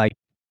the guy. Like,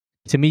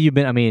 to me, you've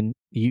been. I mean,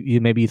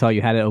 you maybe you thought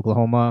you had it at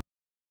Oklahoma.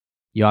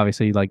 You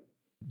obviously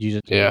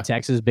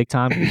Texas big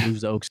time. You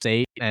lose to Oak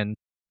State, and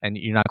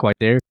you're not quite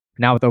there.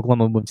 Now with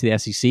Oklahoma moving to the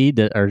SEC,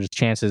 his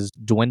chances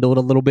dwindled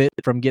a little bit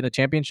from getting a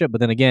championship. But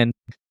then again,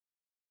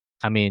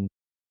 I mean,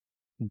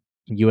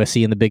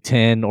 USC in the Big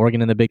Ten,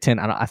 Oregon in the Big Ten.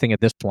 I think at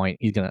this point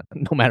he's gonna,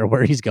 no matter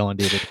where he's going,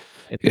 dude,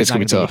 it's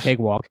gonna be tough. A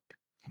cakewalk.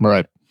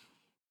 Right.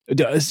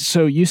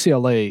 So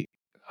UCLA,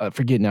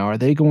 forget now, are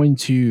they going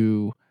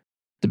to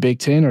the Big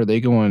Ten or are they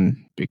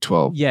going Big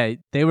 12? Yeah,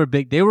 they were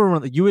big. They were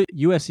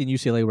USC and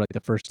UCLA were like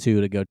the first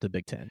two to go to the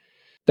Big Ten.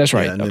 That's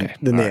right. Yeah, okay.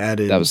 Then they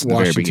added that was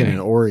Washington and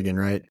Oregon,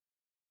 right?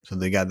 So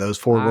they got those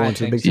four going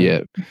to the Big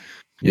Ten.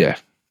 Yeah.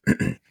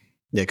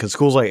 Yeah, because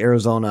schools like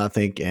Arizona, I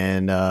think,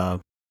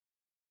 and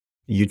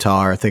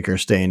Utah, I think, are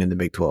staying in the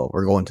Big 12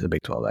 or going to the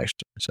Big 12 actually.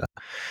 So,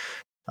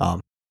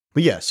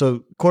 but yeah,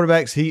 so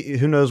quarterbacks,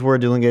 who knows where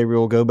Dylan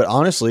Gabriel will go? But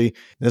honestly,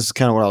 this is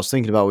kind of what I was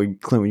thinking about.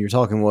 Clint, when you were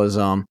talking, was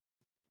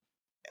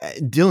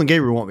Dylan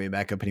Gabriel won't be a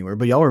backup anywhere.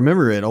 But y'all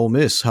remember at Ole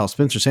Miss how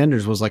Spencer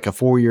Sanders was like a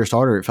 4-year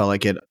starter. It felt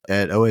like at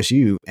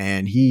OSU,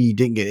 and he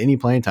didn't get any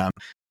playing time.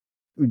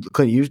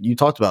 Clint, you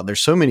talked about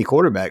there's so many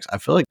quarterbacks. I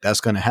feel like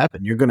that's going to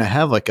happen. You're going to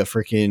have like a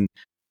freaking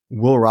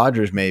Will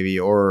Rogers maybe,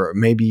 or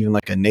maybe even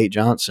like a Nate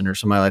Johnson or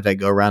somebody like that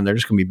go around. They're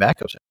just going to be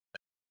backups.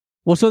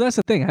 Well, so that's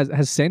the thing.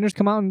 Has Sanders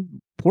come out in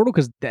portal?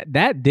 Because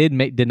that did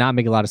not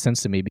make a lot of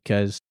sense to me,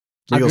 because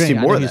You'll see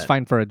more of he's that.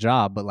 fighting for a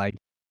job, but like,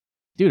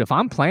 dude, if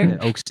I'm playing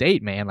at Oak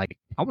State, man, like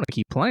I want to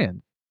keep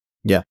playing.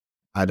 Yeah,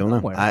 I don't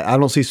know. I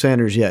don't see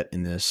Sanders yet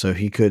in this, so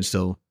he could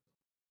still.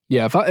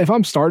 Yeah, if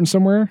I'm starting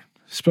somewhere,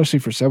 especially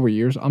for several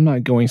years, I'm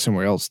not going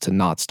somewhere else to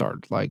not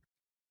start. Like,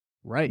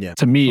 right? Yeah.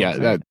 To me,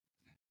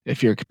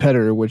 if you're a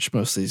competitor, which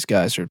most of these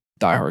guys are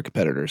diehard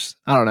competitors,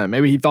 I don't know.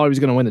 Maybe he thought he was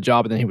going to win the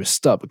job, and then he was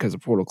stuck because the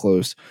portal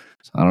closed.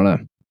 So I don't know.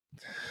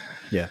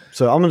 Yeah.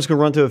 So I'm just going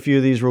to run through a few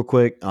of these real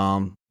quick.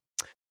 Kyle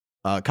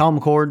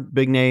McCord,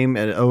 big name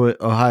at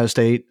Ohio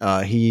State.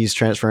 He's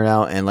transferring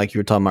out, and like you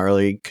were talking about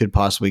earlier, could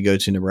possibly go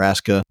to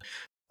Nebraska.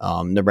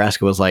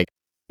 Nebraska was like,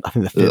 I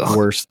think, the 5th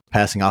worst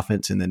passing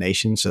offense in the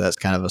nation, so that's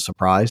kind of a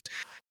surprise.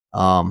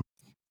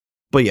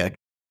 But yeah,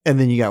 and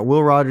then you got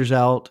Will Rogers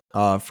out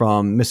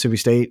from Mississippi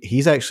State.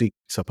 He's actually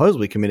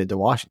supposedly committed to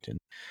Washington,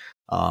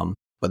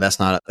 but that's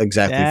not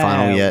exactly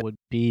final yet. That would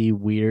be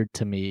weird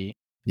to me.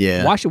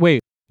 Yeah.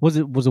 Wait, was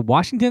it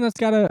Washington that's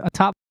got a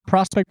top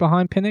prospect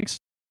behind Penix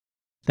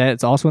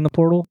that's also in the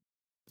portal?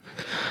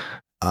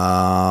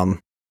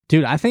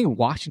 Dude, I think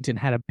Washington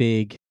had a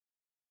big,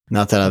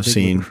 not that I've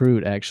seen,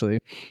 recruit actually.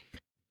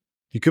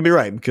 You could be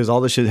right, because all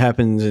this shit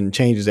happens and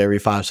changes every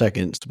 5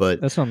 seconds. But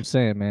that's what I'm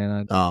saying,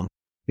 man.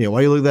 Yeah,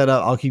 while you look that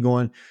up, I'll keep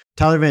going.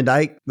 Tyler Van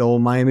Dyke, the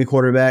old Miami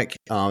quarterback,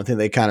 I think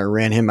they kind of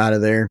ran him out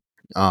of there.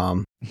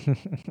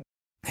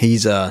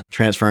 He's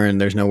transferring.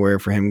 There's nowhere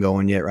for him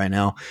going yet right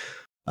now.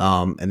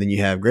 And then you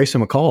have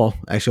Grayson McCall,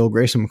 actually old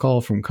Grayson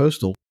McCall from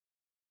Coastal.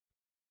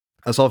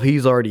 I saw if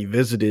he's already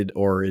visited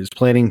or is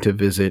planning to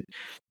visit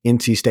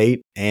NC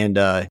State and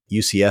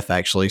UCF,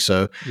 actually.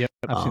 So yep,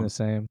 I've seen the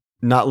same.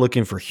 Not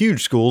looking for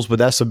huge schools, but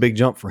that's a big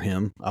jump for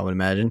him, I would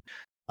imagine.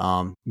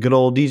 Good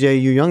old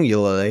DJ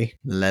Uyunglele,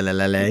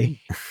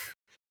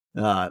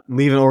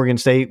 leaving Oregon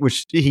State,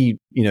 which he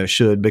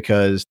should,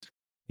 because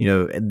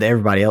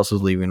everybody else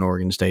is leaving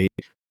Oregon State.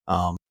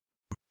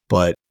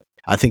 But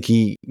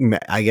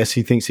I guess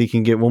he thinks he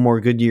can get one more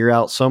good year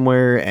out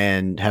somewhere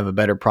and have a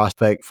better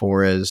prospect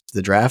for as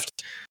the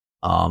draft.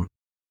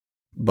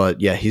 But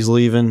yeah, he's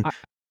leaving.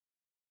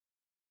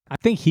 I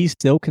think he's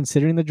still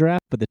considering the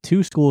draft, but the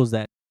two schools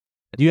that,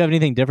 do you have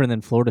anything different than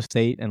Florida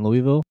State and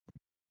Louisville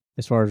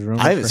as far as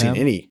rumors? I haven't seen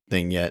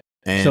anything yet.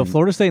 And so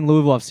Florida State and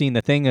Louisville, I've seen.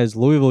 The thing is,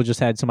 Louisville just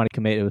had somebody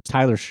commit. It was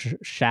Tyler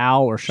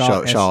Shaw.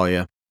 Shaw,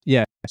 yeah.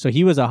 Yeah. So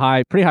he was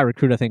pretty high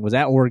recruit, I think, was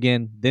at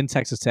Oregon, then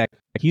Texas Tech.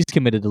 He's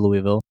committed to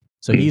Louisville,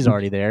 so he's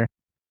already there.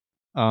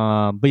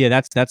 But yeah,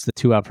 that's the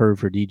two I've heard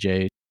for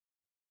DJ.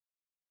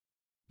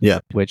 Yeah.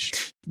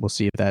 Which we'll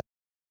see if that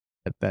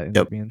ends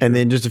yep. up being true. And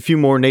then just a few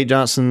more. Nate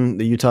Johnson,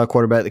 the Utah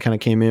quarterback that kind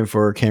of came in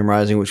for Cam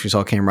Rising, which we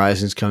saw Cam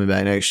Rising's coming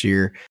back next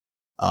year.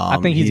 I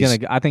think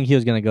I think he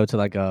was gonna go to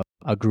like a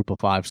group of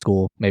 5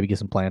 school, maybe get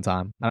some playing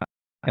time.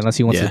 Unless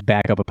he wants to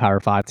back up a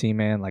Power 5 team,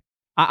 man. Like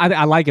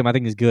I like him. I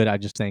think he's good. I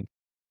just think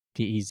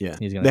he's gonna.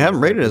 They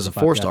haven't rated as a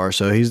 4-star,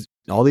 so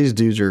all these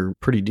dudes are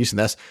pretty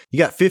decent. You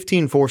got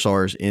 15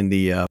 4-stars in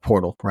the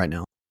portal right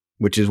now,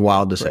 which is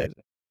wild to say.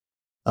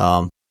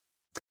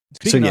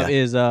 Speaking of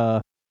is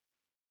I'm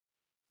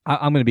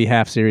going to be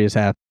half serious,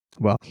 half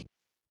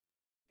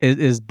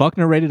Is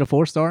Buckner rated a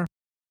 4-star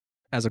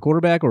as a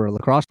quarterback or a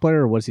lacrosse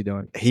player, or what's he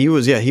doing? He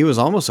was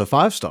almost a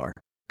 5-star,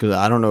 because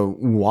I don't know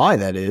why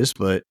that is,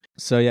 but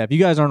so yeah, if you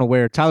guys aren't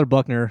aware, Tyler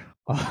Buckner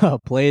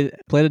played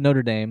at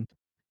Notre Dame,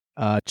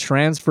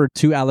 transferred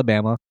to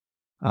Alabama.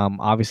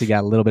 Obviously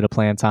got a little bit of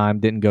playing time,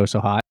 didn't go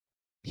so hot.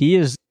 He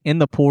is in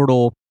the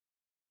portal,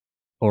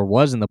 or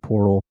was in the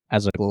portal,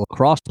 as a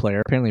lacrosse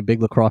player, apparently a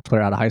big lacrosse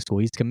player out of high school.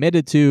 He's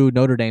committed to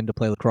Notre Dame to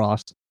play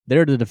lacrosse.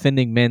 They're the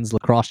defending men's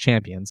lacrosse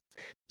champions.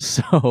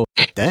 So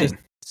dang.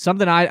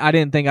 Something I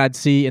didn't think I'd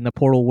see in the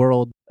portal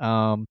world.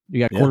 You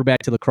got quarterback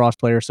to lacrosse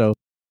player, so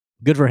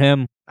good for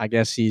him. I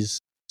guess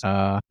he's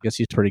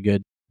pretty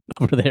good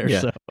over there.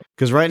 Yeah.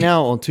 Because right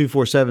now on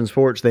 247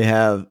 Sports, they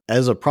have,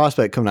 as a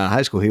prospect coming out of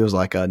high school, he was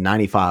like a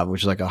 95,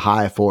 which is like a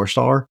high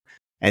 4-star.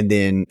 And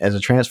then as a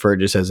transfer, it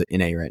just says an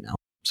NA right now.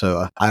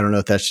 So I don't know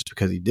if that's just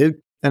because he did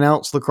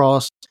announce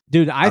lacrosse.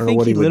 Dude, I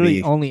think he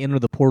literally only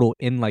entered the portal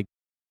in like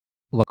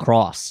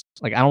lacrosse.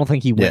 Like I don't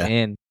think he went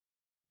in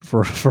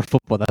for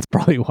football. That's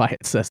probably why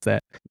it says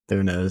that.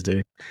 Who knows,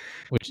 dude?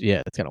 Which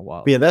it's kind of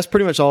wild. But yeah, that's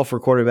pretty much all for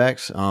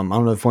quarterbacks. I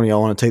don't know if one of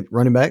y'all want to take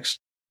running backs,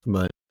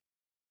 but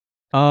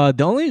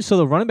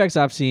the running backs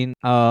I've seen,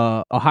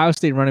 Ohio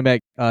State running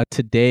back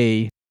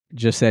today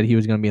just said he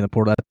was going to be in the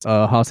portal. That's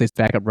Ohio State's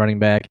backup running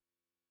back.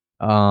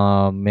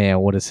 Man,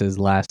 what is his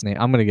last name?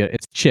 I'm gonna get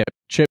it's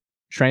Chip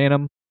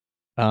Tranum.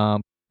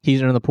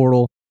 He's in the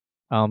portal.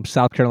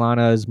 South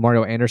Carolina's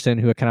Mario Anderson,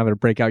 who had kind of a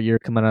breakout year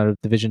coming out of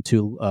Division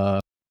II,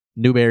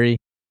 Newberry.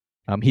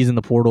 He's in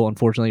the portal,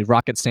 unfortunately.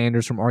 Rocket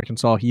Sanders from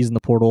Arkansas, he's in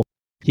the portal.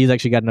 He's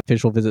actually got an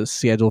official visit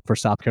scheduled for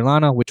South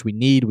Carolina, which we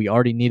need. We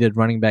already needed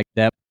running back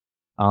depth.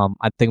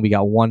 I think we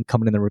got one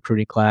coming in the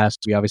recruiting class.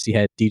 We obviously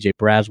had DJ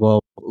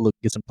Braswell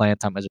get some playing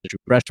time as a true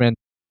freshman.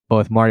 But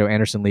with Mario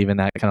Anderson leaving,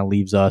 that kind of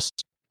leaves us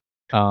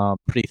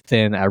pretty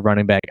thin at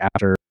running back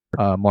after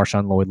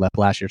Marshawn Lloyd left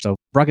last year. So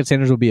Rocket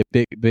Sanders will be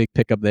a big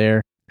pickup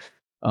there.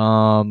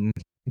 I'm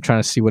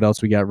trying to see what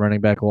else we got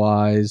running back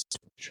wise.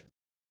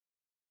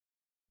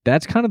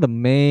 That's kind of the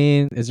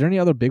main. Is there any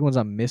other big ones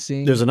I'm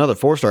missing? There's another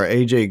 4-star,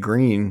 AJ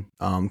Green,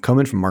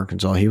 coming from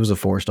Arkansas. He was a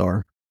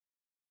 4-star.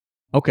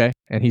 Okay,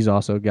 and he's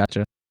also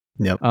gotcha.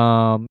 Yep.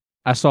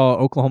 I saw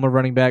Oklahoma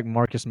running back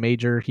Marcus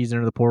Major. He's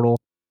into the portal.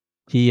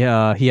 He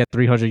had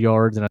 300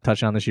 yards and a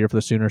touchdown this year for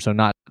the Sooners, so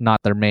not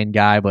their main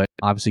guy, but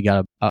obviously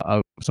got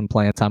some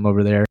playing time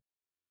over there.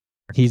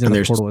 He's in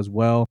the portal as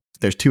well.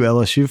 There's 2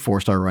 LSU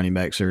 4-star running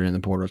backs that are in the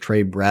portal: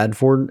 Trey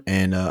Bradford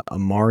and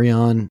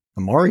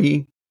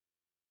Armani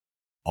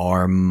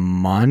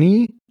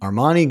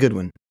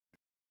Goodwin.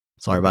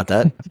 Sorry about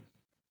that.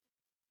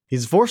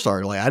 He's a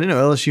 4-star. Like, I didn't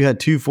know LSU had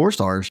 2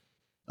 4-stars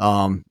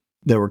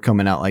that were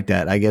coming out like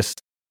that. I guess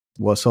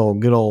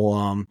good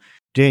old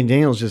Jane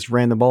Daniels just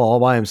ran the ball all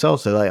by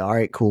himself. So like, all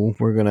right, cool.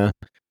 We're gonna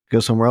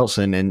go somewhere else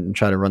and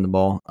try to run the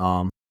ball.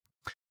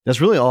 That's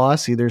really all I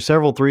see. There's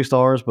several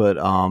 3-stars, but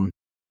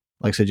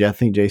like I said, I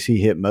think JC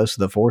hit most of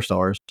the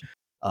 4-stars.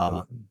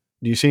 Do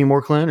you see any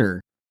more, Clint,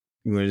 or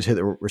you want to just hit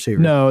the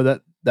receiver? No,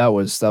 that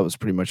was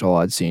pretty much all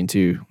I'd seen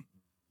too.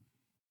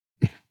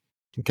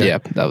 Okay. Yeah,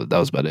 that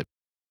was about it.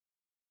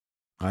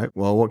 All right.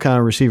 Well, what kind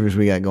of receivers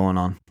we got going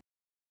on?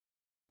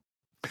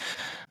 Let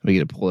me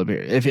get a pull up here.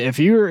 If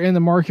you're in the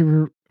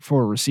market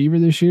for a receiver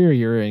this year,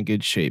 you're in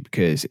good shape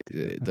because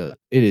it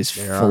is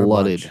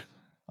flooded.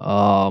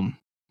 A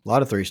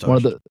lot of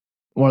 3-stars.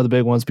 One of the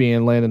big ones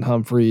being Landon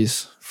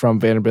Humphreys from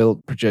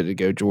Vanderbilt, projected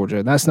to go Georgia.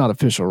 And that's not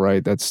official,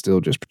 right? That's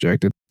still just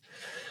projected.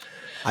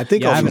 I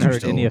think I haven't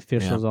heard any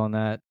officials on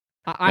that.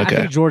 I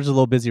think Georgia's a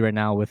little busy right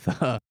now with.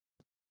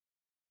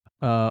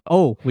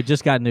 We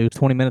just got news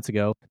 20 minutes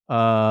ago.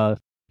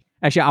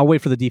 Actually, I'll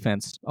wait for the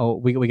defense. Oh,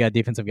 we got a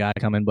defensive guy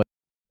coming, but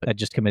I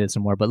just committed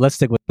some more. But let's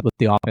stick with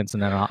the offense,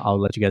 and then I'll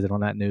let you guys in on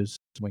that news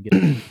when we get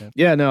to the defense.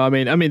 Yeah, no, I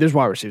mean, there's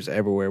wide receivers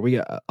everywhere. We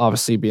got,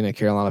 obviously, being a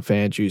Carolina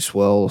fan, Juice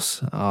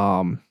Wells,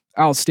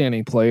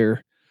 outstanding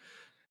player.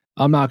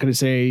 I'm not going to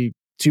say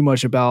too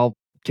much about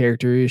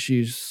character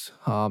issues.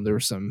 There were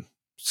some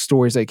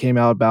stories that came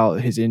out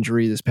about his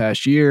injury this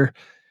past year,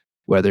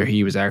 whether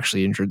he was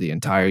actually injured the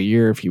entire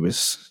year, if he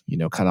was,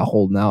 kind of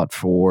holding out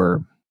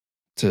to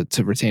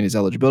retain his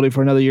eligibility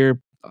for another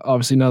year.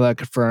 Obviously, none of that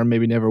confirmed,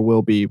 maybe never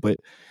will be, but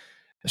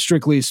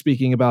strictly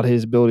speaking about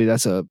his ability,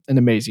 that's an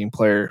amazing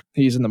player.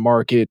 He's in the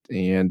market,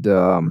 and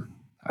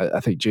I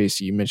think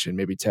JC, you mentioned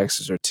maybe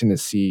Texas or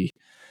Tennessee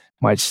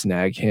might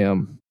snag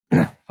him.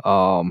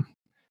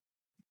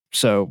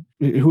 So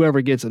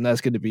whoever gets him,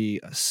 that's going to be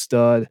a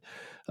stud.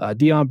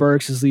 Deion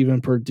Burks is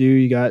leaving Purdue.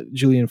 You got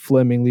Julian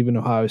Fleming leaving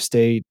Ohio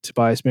State.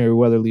 Tobias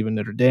Merriweather leaving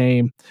Notre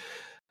Dame.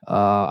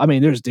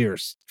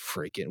 There's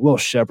freaking Will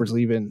Shepard's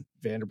leaving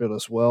Vanderbilt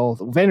as well.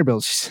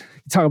 Vanderbilt's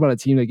talk about a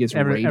team that gets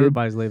rated.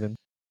 Everybody's leaving.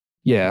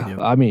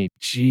 Yeah, yep.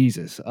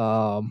 Jesus.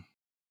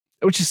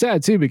 Which is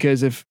sad too,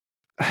 because if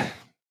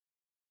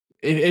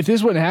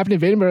this wouldn't happen,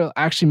 Vanderbilt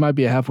actually might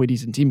be a halfway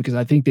decent team, because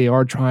I think they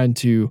are trying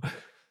to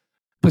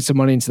put some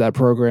money into that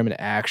program and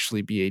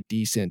actually be a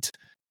decent,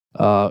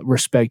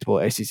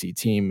 respectable SEC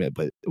team.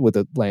 But with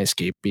the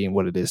landscape being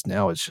what it is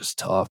now, it's just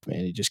tough,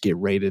 man. You just get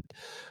rated.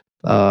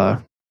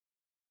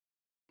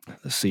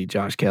 Let's see,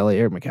 Josh Kelly,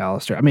 Eric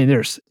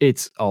McAllister.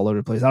 It's all over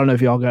the place. I don't know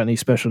if y'all got any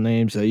special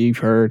names that you've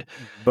heard.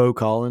 Bo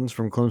Collins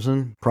from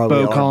Clemson.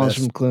 Probably Bo Collins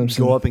from Clemson.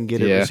 Go up and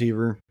get a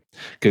receiver.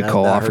 Good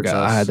call. I forgot.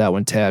 I had that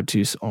one tabbed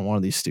too on one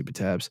of these stupid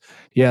tabs.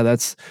 Yeah,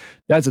 that's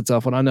a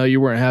tough one. I know you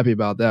weren't happy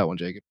about that one,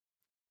 Jacob.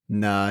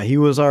 Nah, he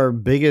was our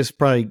biggest,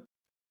 probably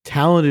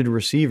talented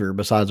receiver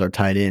besides our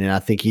tight end, and I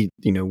think he,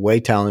 way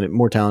talented,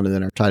 more talented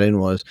than our tight end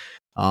was.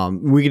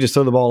 We could just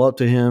throw the ball up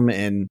to him,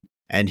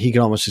 and he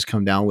could almost just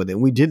come down with it.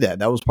 And we did that.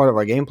 That was part of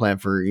our game plan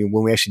for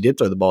when we actually did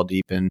throw the ball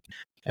deep, and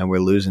we're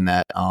losing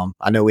that.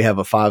 I know we have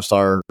a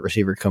 5-star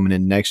receiver coming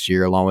in next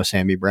year along with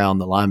Sammy Brown,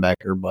 the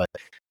linebacker, but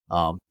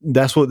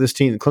that's what this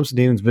team, the Clemson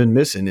team, has been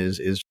missing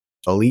is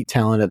elite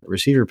talent at the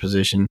receiver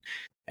position.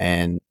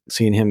 And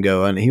seeing him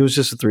go, and he was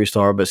just a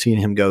 3-star, but seeing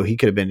him go, he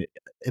could have been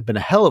a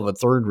hell of a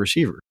third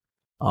receiver,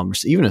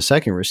 even a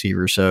second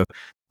receiver. So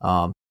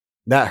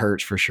that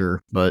hurts for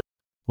sure. But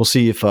we'll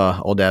see if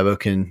old Dabo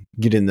can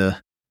get in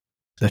the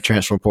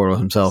transfer portal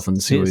himself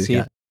and see what he's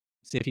got.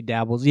 See if he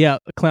dabbles. Yeah,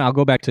 Clint, I'll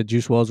go back to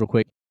Juice Wells real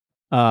quick.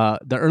 The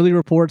early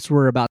reports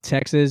were about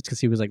Texas, because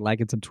he was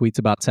liking some tweets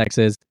about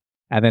Texas,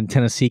 and then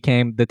Tennessee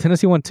came. The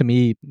Tennessee one to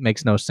me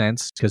makes no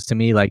sense, because to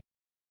me,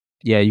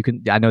 you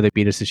can. I know they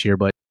beat us this year,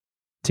 but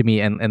to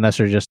me, unless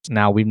they're just,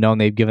 now we've known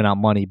they've given out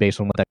money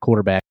based on what that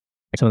quarterback,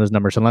 some of those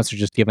numbers, unless they're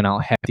just giving out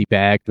hefty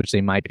bags, which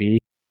they might be,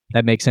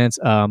 that makes sense.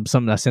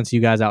 Something I sent you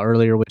guys out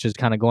earlier, which is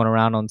kind of going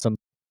around on some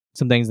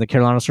things in the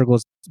Carolina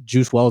circles.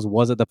 Juice Wells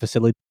was at the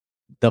facility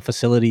the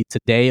facility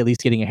today, at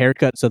least getting a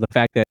haircut. So the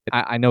fact that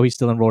I know he's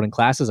still enrolled in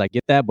classes, I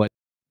get that, but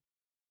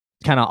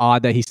kind of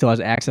odd that he still has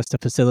access to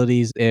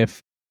facilities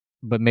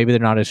but maybe they're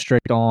not as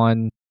strict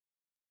on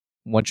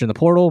once you're in the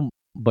portal.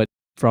 But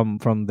from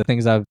the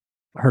things I've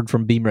heard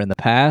from Beamer in the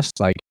past,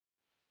 like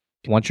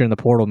once you're in the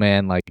portal,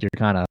 man, like you're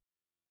kind of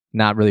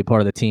not really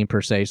part of the team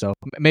per se. So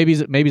maybe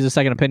he's a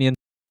second opinion,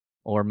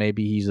 or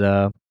maybe he's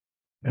who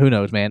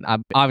knows, man.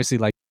 I'm obviously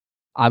like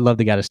I'd love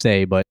the guy to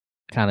stay, but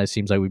kind of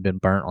seems like we've been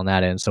burnt on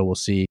that end. So we'll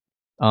see.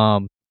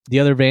 The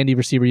other Vandy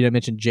receiver you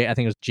mentioned, I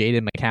think it was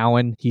Jaden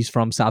McCowan. He's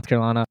from South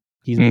Carolina.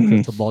 He's in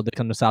crystal ball to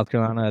come to South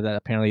Carolina. That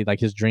apparently like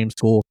his dream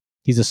school.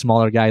 He's a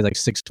smaller guy. He's like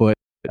 6 foot.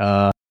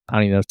 I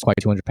don't even know. It's quite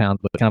 200 pounds,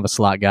 but kind of a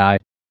slot guy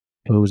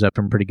who's up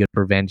and pretty good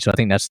for Vandy. So I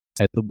think that's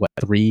what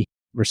 3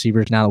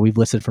 receivers now that we've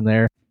listed from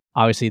there.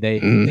 Obviously they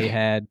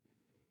had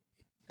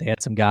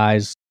some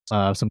guys,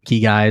 some key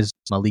guys.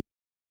 Malik,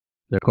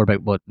 their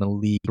quarterback,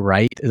 Malik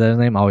Wright, is that his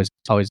name? I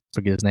always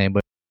forget his name,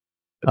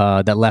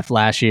 but that left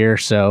last year.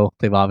 So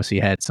they've obviously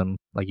had some,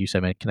 like you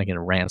said, man, can I get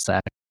a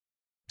ransack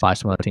by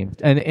some other teams?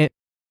 And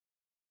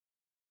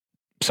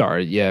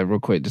sorry, yeah, real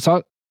quick. To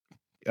talk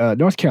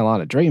North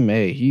Carolina, Dre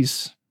May,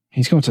 he's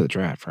going to the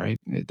draft, right?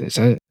 Is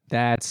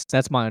that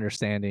that's my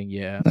understanding,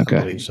 yeah. Okay. I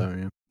believe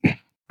so, yeah.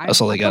 I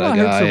saw they got a I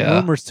guy. heard some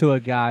rumors to a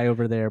guy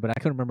over there, but I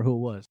couldn't remember who it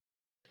was.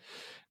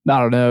 I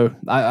don't know.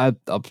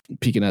 I'm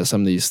peeking at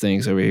some of these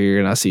things over here,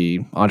 and I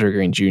see Andre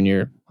Green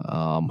Jr.,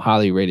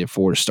 highly rated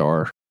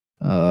 4-star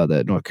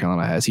that North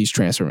Carolina has. He's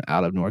transferring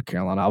out of North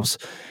Carolina.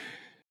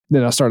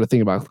 Then I started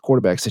thinking about the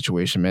quarterback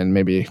situation, man.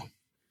 Maybe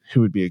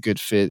who would be a good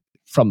fit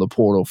from the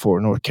portal for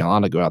North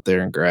Carolina to go out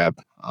there and grab.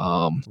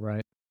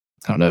 Right.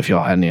 I don't know if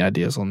y'all had any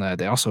ideas on that.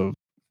 They also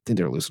think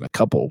they're losing a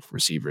couple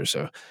receivers.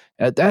 So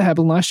that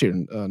happened last year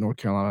in North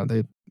Carolina.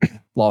 They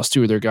lost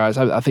 2 of their guys.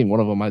 I think one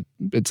of them might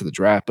been to the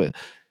draft, but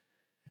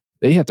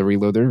they have to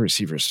reload their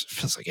receivers.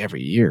 Feels like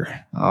every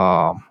year.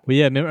 Well,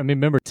 yeah.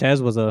 Remember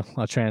Tez was a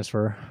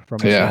transfer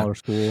from a smaller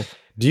school.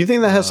 Do you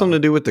think that has something to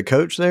do with the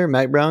coach there,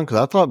 Mac Brown? Because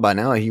I thought by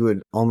now he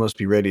would almost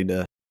be ready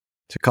to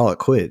call it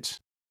quits.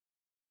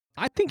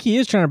 I think he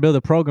is trying to build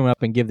the program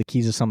up and give the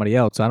keys to somebody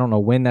else. I don't know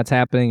when that's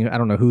happening. I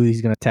don't know who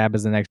he's going to tab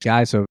as the next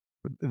guy. So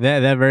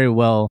that very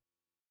well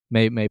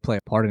may play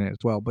a part in it as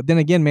well. But then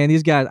again, man,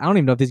 these guys, I don't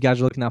even know if these guys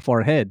are looking that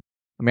far ahead.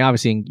 I mean,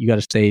 obviously you got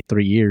to stay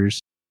 3 years.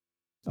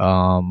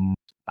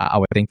 I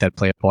would think that'd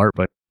play a part,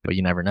 but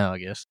you never know, I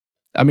guess.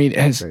 I mean,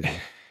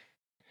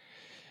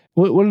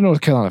 what did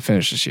North Carolina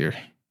finish this year?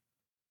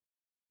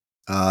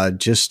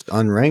 Just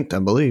unranked, I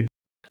believe.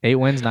 8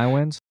 wins, 9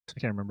 wins? I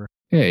can't remember.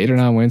 Yeah, 8 or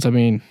 9 wins. I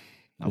mean,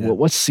 Yeah.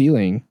 what's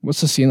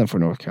the ceiling for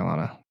North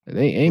Carolina?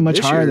 They ain't much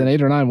higher than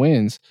 8 or 9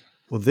 wins.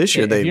 Well, this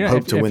year they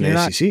hope to win the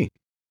ACC.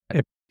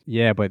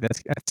 Yeah, but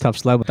that's tough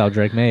sled without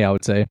Drake May, I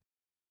would say.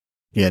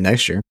 Yeah,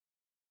 next year.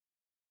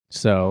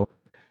 So,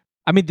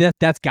 I mean,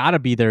 that's got to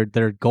be their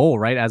goal,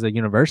 right? As a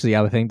university,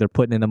 I would think they're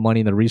putting in the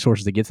money and the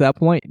resources to get to that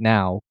point.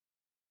 Now,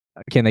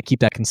 can they keep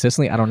that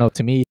consistently? I don't know.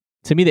 To me,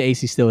 the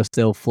AC still is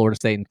Florida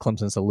State and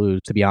Clemson to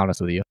lose, to be honest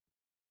with you.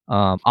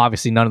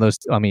 Obviously, none of those,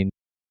 I mean,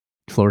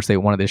 Florida State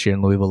won it this year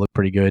and Louisville looked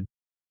pretty good.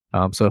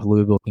 So if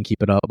Louisville can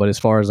keep it up. But as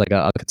far as like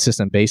a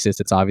consistent basis,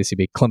 it's obviously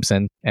big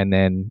Clemson and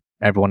then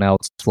everyone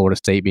else, Florida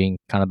State being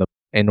kind of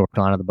and North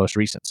Carolina the most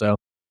recent. So,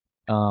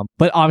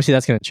 but obviously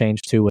that's going to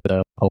change too with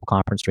the whole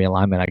conference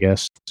realignment, I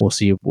guess. We'll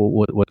see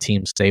what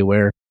teams stay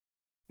where.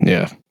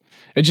 Yeah.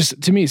 It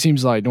just, to me, it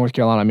seems like North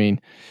Carolina, I mean,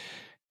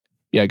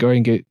 yeah, go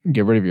ahead and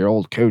get rid of your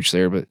old coach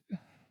there, but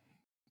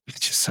it's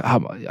just, I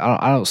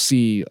don't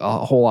see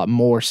a whole lot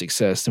more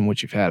success than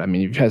what you've had. I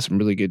mean, you've had some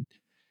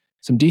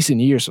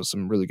decent years with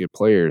some really good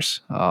players,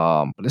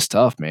 but it's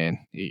tough, man.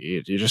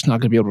 You're just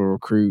not going to be able to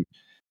recruit,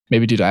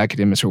 maybe due to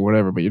academics or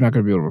whatever, but you're not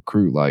going to be able to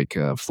recruit like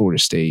Florida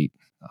State,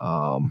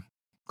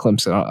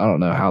 Clemson. I don't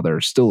know how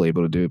they're still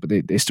able to do it, but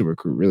they still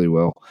recruit really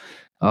well.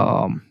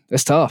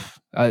 It's tough,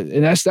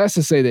 and that's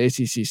to say the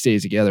ACC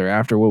stays together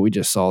after what we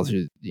just saw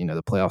through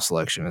the playoff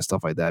selection and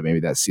stuff like that. Maybe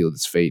that sealed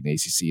its fate, and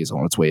ACC is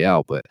on its way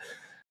out, but.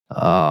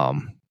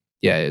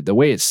 Yeah, the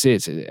way it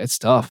sits, it's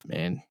tough,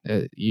 man.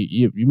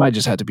 You might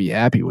just have to be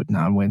happy with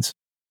 9 wins.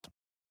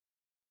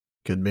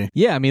 Could be.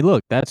 Yeah, I mean,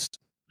 look,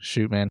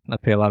 shoot, man.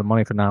 I'd pay a lot of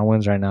money for 9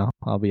 wins right now.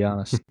 I'll be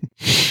honest.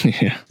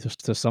 Yeah,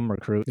 just to some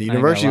recruit. The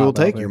university will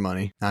take your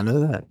money. I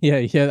know that.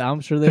 Yeah,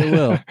 I'm sure they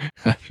will.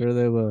 Sure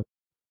they will.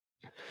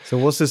 So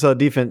what's this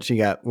defense you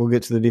got? We'll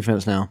get to the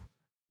defense now.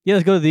 Yeah,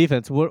 let's go to the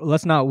defense.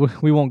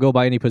 We won't go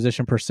by any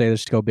position per se.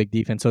 Let's just go big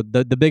defense. So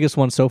the biggest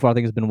one so far, I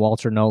think, has been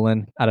Walter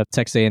Nolan out of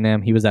Texas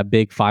A&M. He was that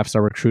big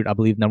 5-star recruit, I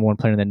believe, #1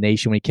 player in the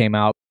nation when he came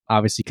out.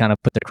 Obviously, kind of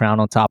put the crown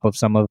on top of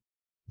some of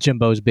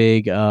Jimbo's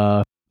big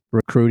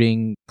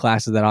recruiting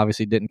classes that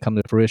obviously didn't come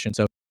to fruition.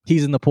 So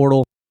he's in the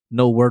portal.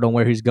 No word on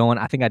where he's going.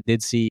 I think I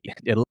did see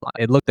it.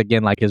 It looked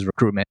again like his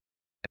recruitment.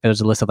 There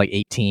was a list of like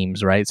 8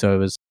 teams, right? So it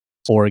was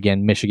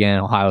Oregon, Michigan,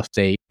 Ohio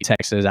State,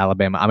 Texas,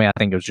 Alabama. I mean, I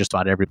think it was just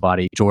about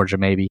everybody. Georgia,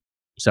 maybe.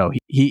 So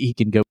he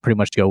can pretty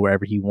much go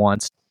wherever he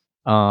wants.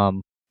 I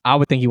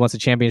would think he wants a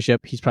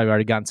championship. He's probably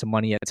already gotten some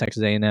money at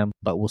Texas A&M,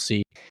 but we'll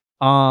see.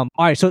 All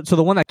right. So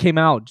the one that came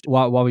out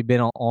while we've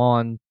been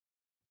on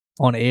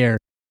air,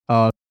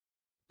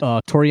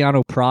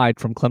 Toriano Pride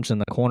from Clemson,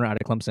 the corner out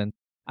of Clemson.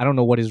 I don't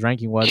know what his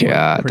ranking was.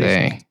 God but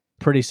dang.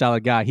 pretty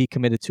solid guy. He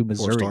committed to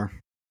Missouri. 4-star.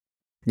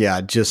 Yeah,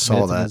 I just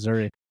saw that.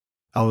 Missouri.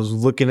 I was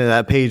looking at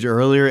that page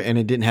earlier, and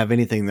it didn't have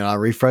anything. Then I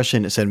refreshed it,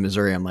 and it said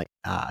Missouri. I'm like,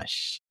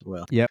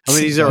 well. Yep. I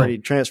mean, he's already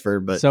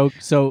transferred, but so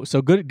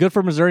good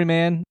for Missouri,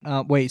 man.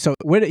 Wait, so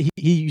where did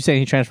he? You saying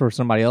he transferred for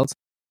somebody else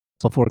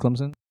before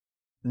Clemson?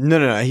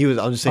 No. I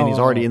was just saying he's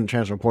already in the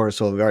transfer portal,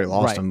 so we already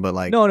lost him. But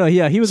like,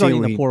 yeah, he was already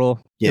in the portal.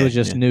 Yeah, it was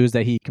just news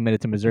that he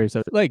committed to Missouri.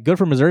 So like, good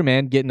for Missouri,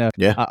 man, getting a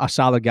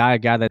solid guy, a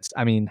guy that's.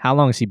 I mean, how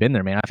long has he been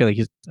there, man? I feel like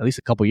he's at least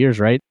a couple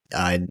years, right?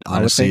 I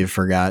honestly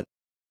forgot.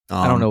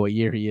 I don't know what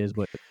year he is,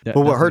 but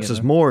what hurts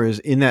us more is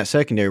in that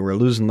secondary, we're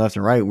losing left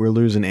and right. We're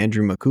losing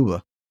Andrew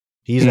Makuba.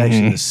 He's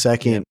actually the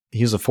second.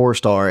 He's a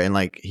 4-star, and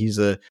like he's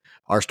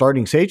our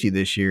starting safety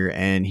this year,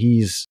 and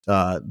he's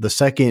the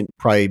second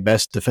probably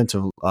best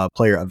defensive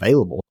player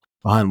available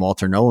behind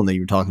Walter Nolan that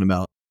you were talking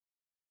about.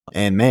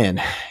 And man,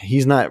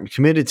 he's not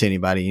committed to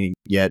anybody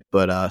yet,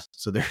 but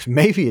so there's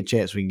maybe a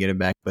chance we can get him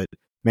back. But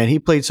man, he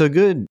played so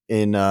good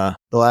in the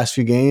last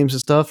few games and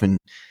stuff, and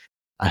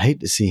I hate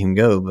to see him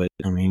go, but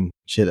I mean,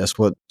 shit, that's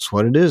what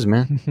it is,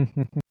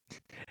 man.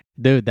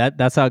 Dude,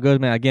 that's how it goes,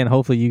 man. Again,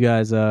 hopefully you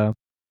guys,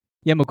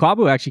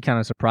 Mukwabu actually kind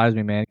of surprised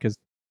me, man, because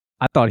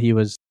I thought he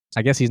was.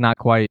 I guess he's not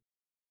quite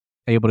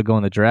able to go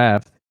in the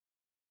draft.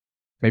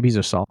 Maybe he's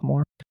a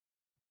sophomore.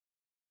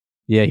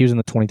 Yeah, he was in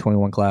the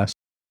 2021 class,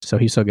 so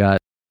he still got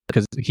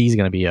because he's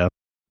going to be a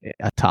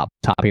top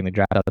in the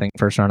draft. I think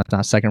first round, if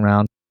not second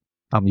round.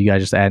 You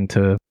guys just adding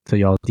to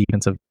y'all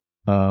defensive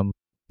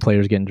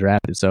players getting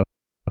drafted. So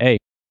hey.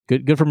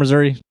 Good for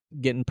Missouri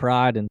getting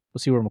Pride, and we'll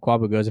see where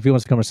Mukwabu goes. If he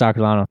wants to come to South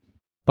Carolina,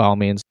 by all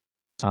means,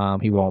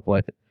 he won't play.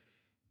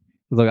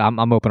 Look,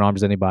 I'm open arms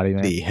to anybody,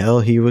 man. The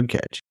hell he would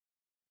catch.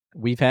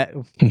 We've had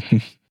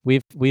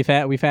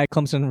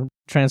Clemson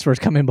transfers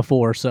come in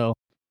before, so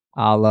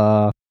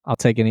I'll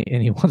take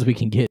any ones we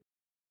can get,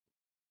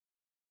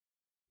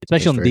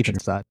 especially on the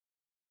defense side,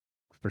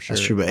 for sure.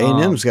 That's true, but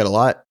A&M's got a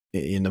lot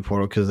in the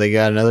portal because they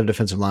got another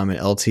defensive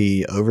lineman,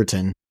 LT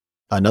Overton,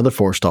 another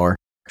 4-star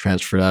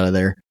transferred out of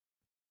there.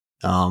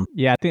 I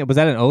think was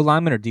that an O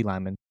lineman or D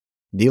lineman?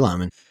 D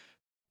lineman.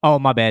 Oh,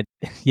 my bad.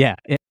 Yeah,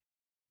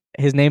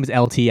 his name is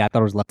LT. I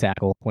thought it was left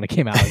tackle when it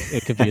came out.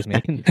 It confused me.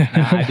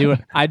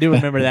 I do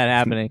remember that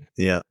happening.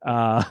 Yeah.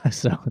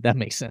 So that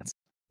makes sense.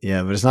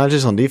 Yeah, but it's not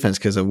just on defense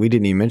because we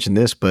didn't even mention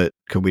this, but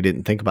because we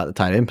didn't think about the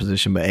tight end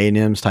position. But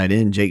A&M's tight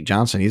end Jake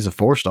Johnson, he's a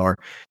 4-star.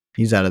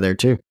 He's out of there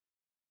too.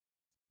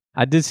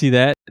 I did see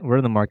that. We're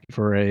in the market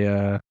for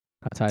a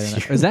tight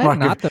end. Is that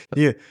not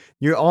the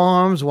your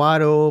arms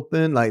wide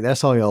open? Like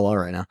that's all y'all are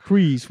right now.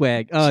 Free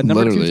swag.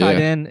 Number 2 tight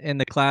end in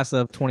the class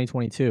of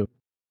 2022.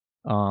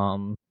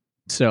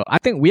 So I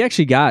think we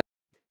actually got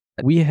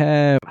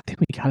a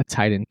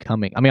tight end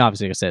coming. I mean,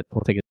 obviously, like I said,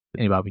 we'll take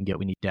anybody we can get.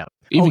 We need depth.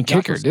 Even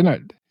kicker.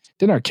 Didn't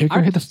our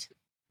kicker hit the?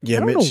 Yeah, I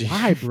don't know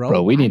why, bro.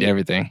 Bro, we need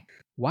everything.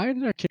 Why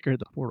did our kicker hit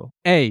the portal?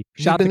 Hey,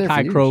 shout out to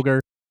Kai Kroger,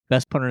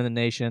 best punter in the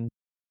nation.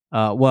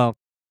 He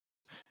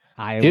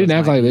didn't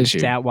act like this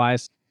year. Stat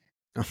wise.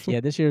 Yeah,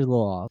 this year's a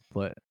little off,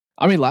 but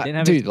I mean,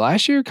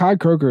 last year, Kai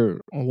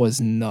Kroger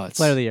was nuts.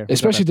 Player of the year.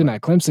 Especially in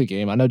that Clemson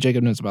game. I know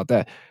Jacob knows about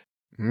that.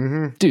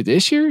 Mm-hmm. Dude,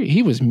 this year,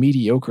 he was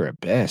mediocre at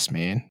best,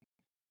 man.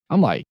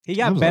 I'm like, he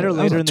got better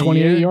later in the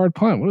 28-yard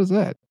punt. What is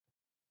that?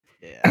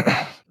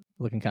 Yeah.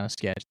 Looking kind of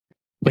sketchy.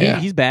 But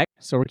he's back,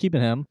 so we're keeping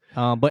him.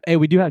 But hey,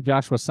 we do have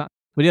Joshua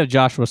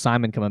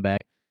Simon coming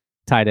back,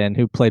 tight end,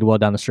 who played well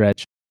down the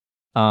stretch.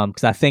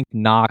 Because I think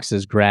Knox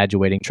is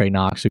graduating, Trey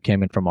Knox, who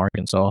came in from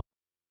Arkansas.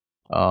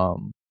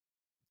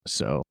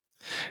 So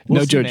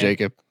no joke,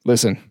 Jacob.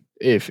 Listen,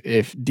 if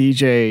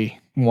DJ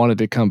wanted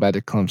to come back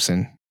to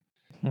Clemson,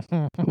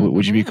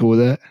 would you be cool with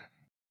that?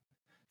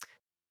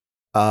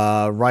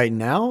 Right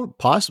now,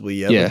 possibly,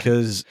 yeah.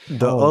 Because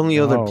the only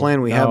other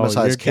plan we have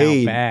besides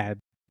Cade. Bad.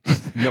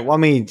 No, I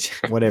mean,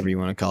 whatever you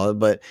want to call it,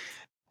 but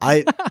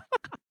I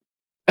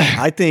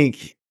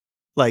think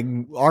like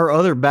our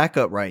other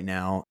backup right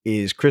now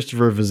is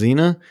Christopher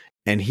Vizina,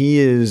 and he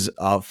is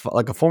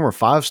like a former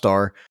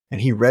 5-star, and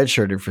he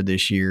redshirted for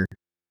this year.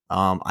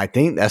 I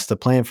think that's the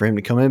plan for him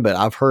to come in, but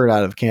I've heard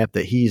out of camp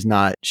that he's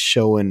not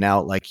showing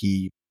out like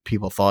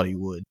people thought he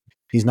would.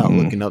 He's not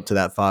looking up to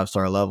that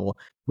 5-star level,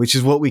 which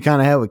is what we kind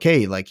of have with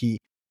Cade. Like he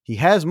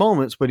has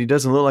moments, but he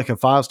doesn't look like a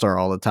 5-star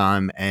all the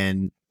time,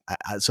 and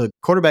so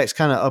quarterback's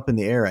kind of up in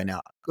the air right now.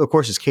 Of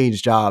course, it's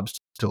Cade's job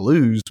to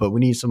lose, but we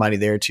need somebody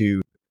there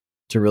to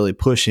really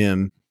push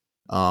him.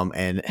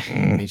 And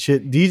I mean,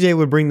 shit, DJ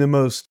would bring the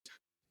most,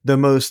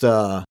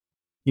 whatever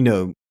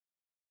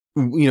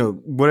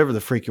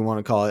the freak you want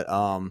to call it,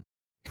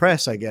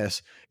 press, I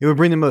guess. It would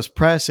bring the most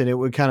press, and it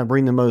would kind of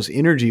bring the most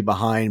energy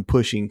behind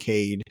pushing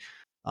Cade,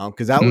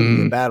 because that would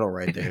be a battle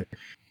right there.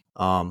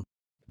 But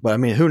I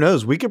mean, who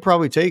knows? We could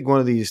probably take one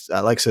of these,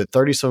 like I said,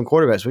 30-some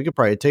quarterbacks. We could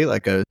probably take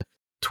like a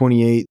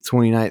 28th,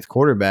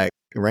 29th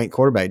ranked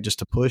quarterback just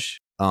to push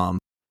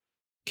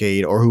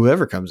Cade or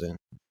whoever comes in.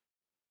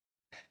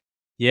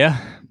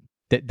 Yeah,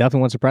 definitely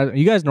one surprise.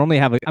 You guys normally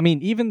have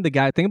even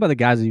think about the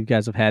guys that you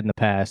guys have had in the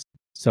past.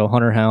 So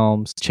Hunter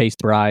Helms, Chase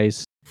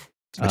Bryce,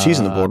 But she's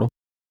in the portal.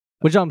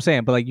 which I'm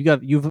saying, but like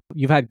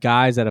you've had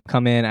guys that have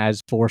come in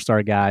as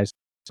 4-star guys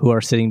who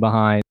are sitting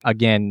behind.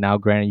 Again, now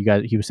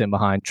granted, he was sitting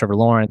behind Trevor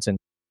Lawrence and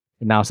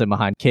now sitting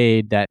behind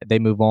Cade. That they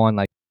move on.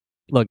 Like,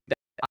 look,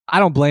 I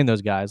don't blame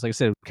those guys. Like I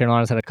said,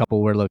 Carolina's had a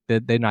couple where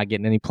they're not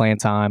getting any playing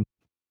time.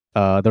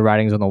 The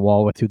writing's on the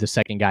wall with who the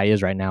second guy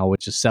is right now,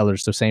 which is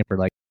Sellers. So same for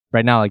like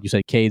right now, like you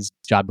said, Cade's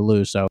job to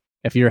lose. So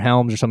if you're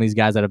Helms or some of these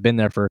guys that have been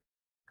there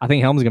I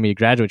think Helms is gonna be a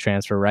graduate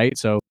transfer, right?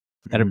 So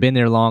that have been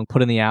there long,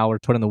 put in the hours,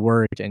 put in the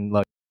work, and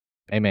look,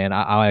 hey man,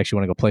 I actually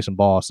want to go play some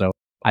ball. So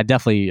I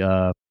definitely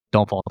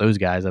don't fault those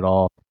guys at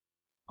all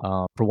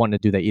for wanting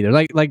to do that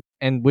either.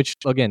 And which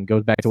again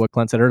goes back to what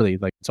Clint said earlier.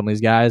 Like some of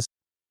these guys,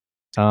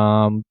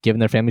 given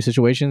their family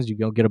situations, you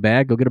go get a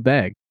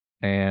bag,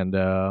 and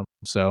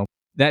so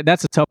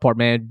that's a tough part,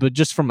 man. But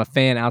just from a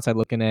fan outside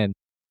looking in,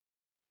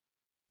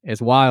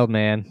 it's wild,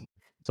 man.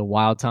 It's a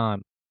wild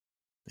time.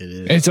 It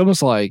is. It's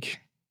almost like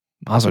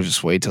might as well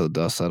just wait till the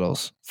dust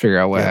settles, figure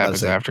out what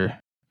happens after.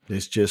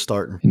 It's just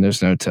starting. And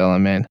there's no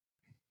telling, man.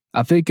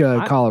 I think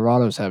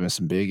Colorado's having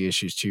some big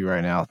issues too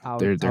right now.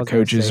 Their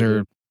coaches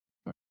are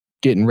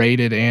getting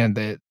raided, and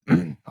that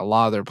a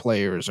lot of their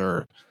players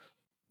are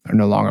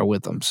no longer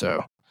with them.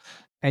 So,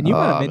 and you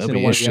might have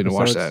mentioned in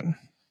one of the episodes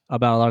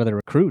about a lot of the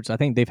recruits. I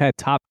think they've had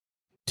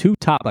two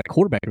top like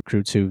quarterback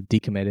recruits who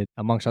decommitted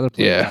amongst other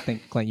players. Yeah. I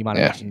think Clint, you might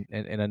have mentioned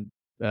in an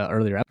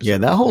earlier episode. Yeah,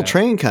 that whole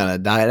train kind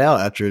of died out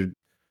after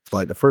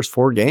like the first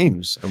 4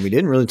 games, and we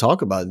didn't really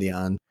talk about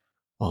Deion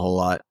a whole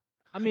lot.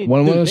 I mean,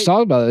 when we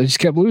talked about it, they just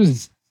kept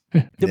losing.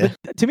 But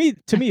to me,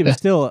 it was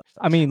still.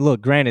 I mean,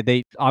 look, granted,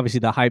 they obviously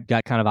the hype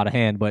got kind of out of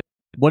hand, but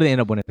what did they end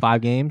up winning?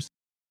 5 games?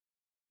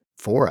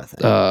 4, I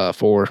think.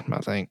 4, I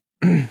think.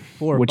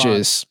 4, which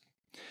is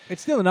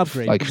it's still an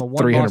upgrade. Like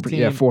 300%,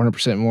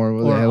 400% more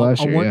than they had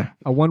last year.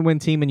 A 1-win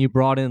team, and you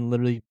brought in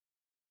literally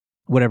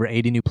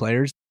 80 new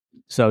players.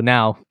 So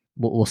now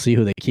we'll see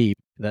who they keep.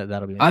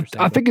 That'll be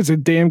interesting. I think it's a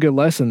damn good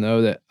lesson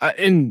though.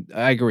 And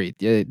I agree.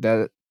 Yeah,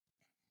 that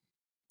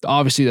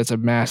obviously that's a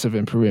massive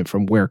improvement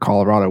from where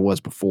Colorado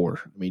was before.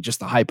 I mean, just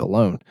the hype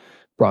alone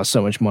brought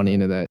so much money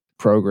into that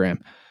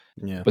program.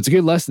 Yeah, but it's a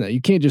good lesson that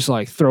you can't just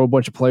like throw a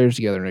bunch of players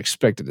together and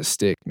expect it to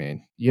stick,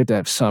 man. You have to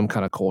have some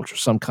kind of culture,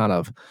 some kind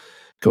of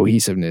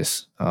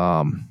cohesiveness.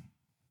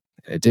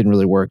 It didn't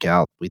really work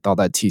out. We thought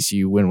that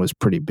TCU win was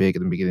pretty big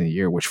at the beginning of the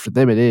year, which for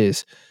them it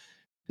is.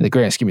 In the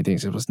grand scheme of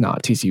things, it was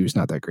not. TCU was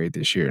not that great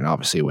this year, and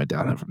obviously it went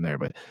downhill from there.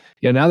 But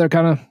yeah, now they're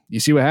kind of. You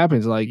see what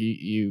happens. Like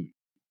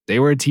they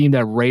were a team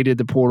that raided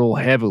the portal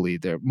heavily.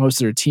 Most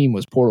of their team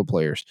was portal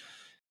players.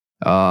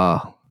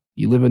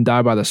 You live and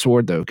die by the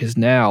sword though, because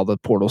now the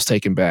portal's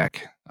taken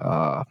back.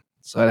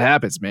 So it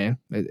happens, man.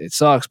 It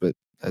sucks, but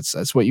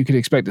that's what you can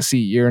expect to see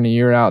year in and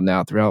year out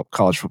now throughout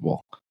college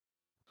football.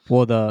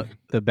 Well,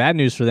 the bad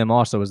news for them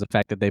also was the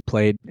fact that they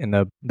played in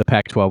the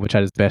Pac-12, which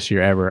had its best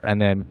year ever, and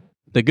then.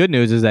 The good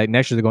news is that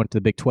next year they're going to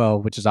the Big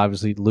 12, which is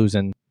obviously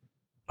losing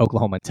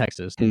Oklahoma and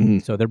Texas. Mm-hmm.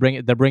 So they're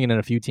bringing in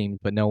a few teams,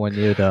 but no one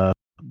near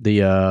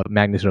the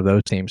magnitude of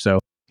those teams. So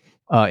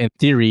in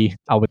theory,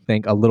 I would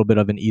think a little bit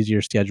of an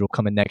easier schedule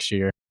coming next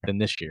year than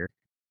this year.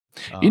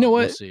 You know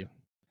what? We'll see.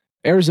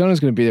 Arizona's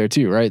going to be there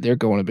too, right? They're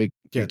going to Big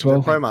 12.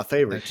 They're probably my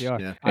favorites.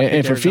 Yeah.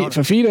 And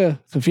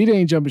Fafita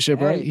ain't jumping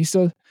ship, right? He's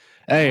still.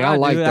 Hey, I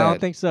like that. I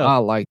don't think so. I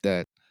like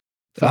that.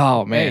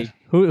 Oh man. Hey,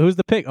 who's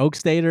the pick? Oak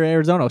State or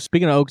Arizona?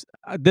 Speaking of Oaks,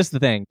 this is the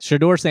thing.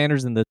 Shador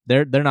Sanders and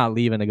they're not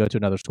leaving to go to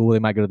another school. They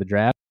might go to the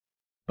draft.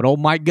 But old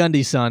Mike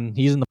Gundy's son,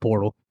 he's in the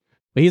portal.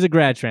 But he's a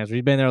grad transfer.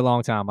 He's been there a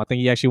long time. I think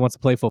he actually wants to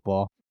play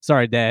football.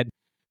 Sorry, Dad.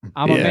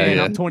 I'm a man.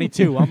 Yeah. I'm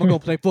 22. I'm gonna go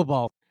play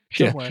football.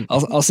 Somewhere. Yeah.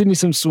 I'll send you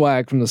some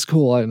swag from the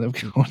school I end up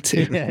going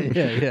to.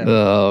 Yeah.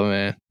 Oh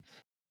man.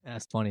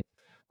 That's funny.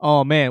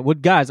 Oh man. Well,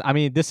 guys, I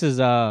mean, this is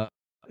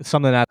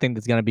something that I think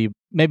that's going to be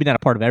maybe not a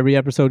part of every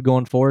episode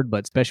going forward,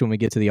 but especially when we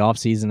get to the off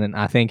season. And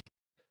I think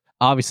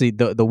obviously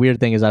the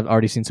weird thing is I've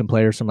already seen some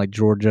players from like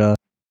Georgia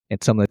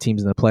and some of the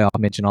teams in the playoff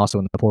mentioned also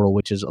in the portal,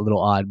 which is a little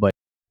odd. But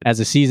as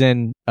the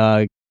season,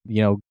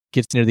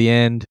 gets near the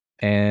end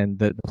and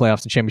the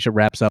playoffs and championship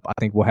wraps up, I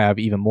think we'll have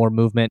even more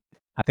movement.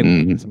 I think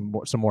we'll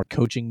get some more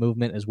coaching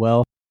movement as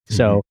well.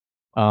 So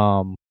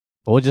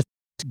we'll just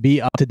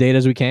be up to date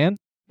as we can,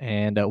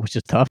 and which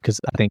is tough because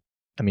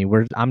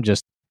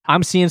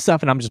I'm seeing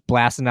stuff and I'm just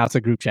blasting out to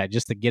the group chat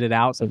just to get it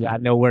out so I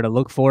know where to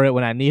look for it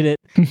when I need it,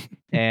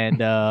 and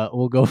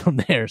we'll go from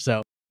there.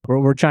 So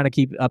we're trying to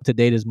keep up to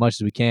date as much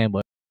as we can.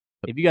 But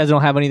if you guys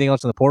don't have anything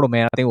else in the portal,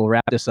 man, I think we'll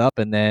wrap this up,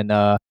 and then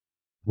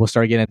we'll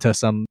start getting into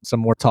some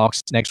more talks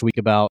next week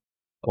about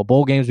what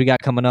bowl games we got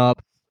coming up.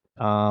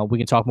 We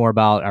can talk more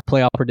about our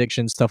playoff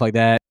predictions, stuff like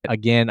that.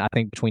 Again, I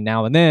think between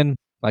now and then,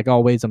 like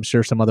always, I'm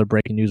sure some other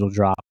breaking news will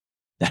drop.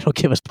 That'll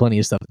give us plenty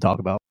of stuff to talk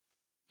about.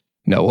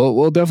 No,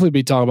 we'll definitely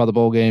be talking about the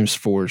bowl games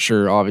for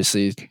sure.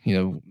 Obviously,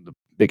 the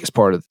biggest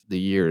part of the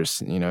year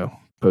is,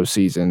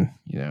 postseason,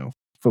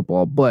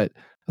 football. But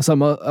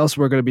something else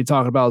we're going to be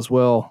talking about as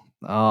well.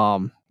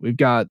 We've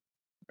got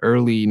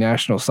early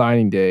National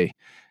Signing Day.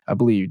 I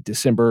believe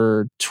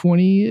December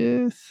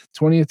 20th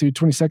through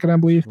 22nd, I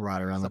believe.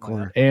 Right around the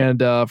corner. And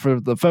for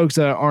the folks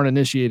that aren't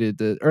initiated,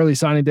 the early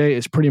signing day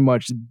is pretty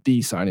much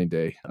the signing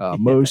day.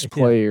 Most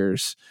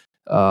players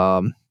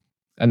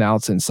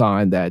announce and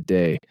sign that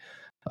day.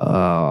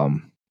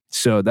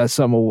 So that's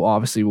something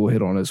we'll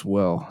hit on as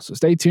well. So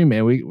stay tuned,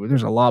 man.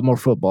 There's a lot more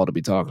football to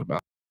be talking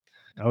about.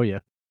 Oh, yeah.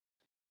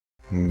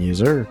 Yes,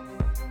 sir.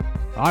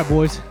 All right,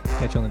 boys.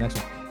 Catch you on the next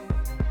one.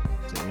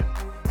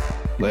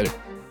 Later.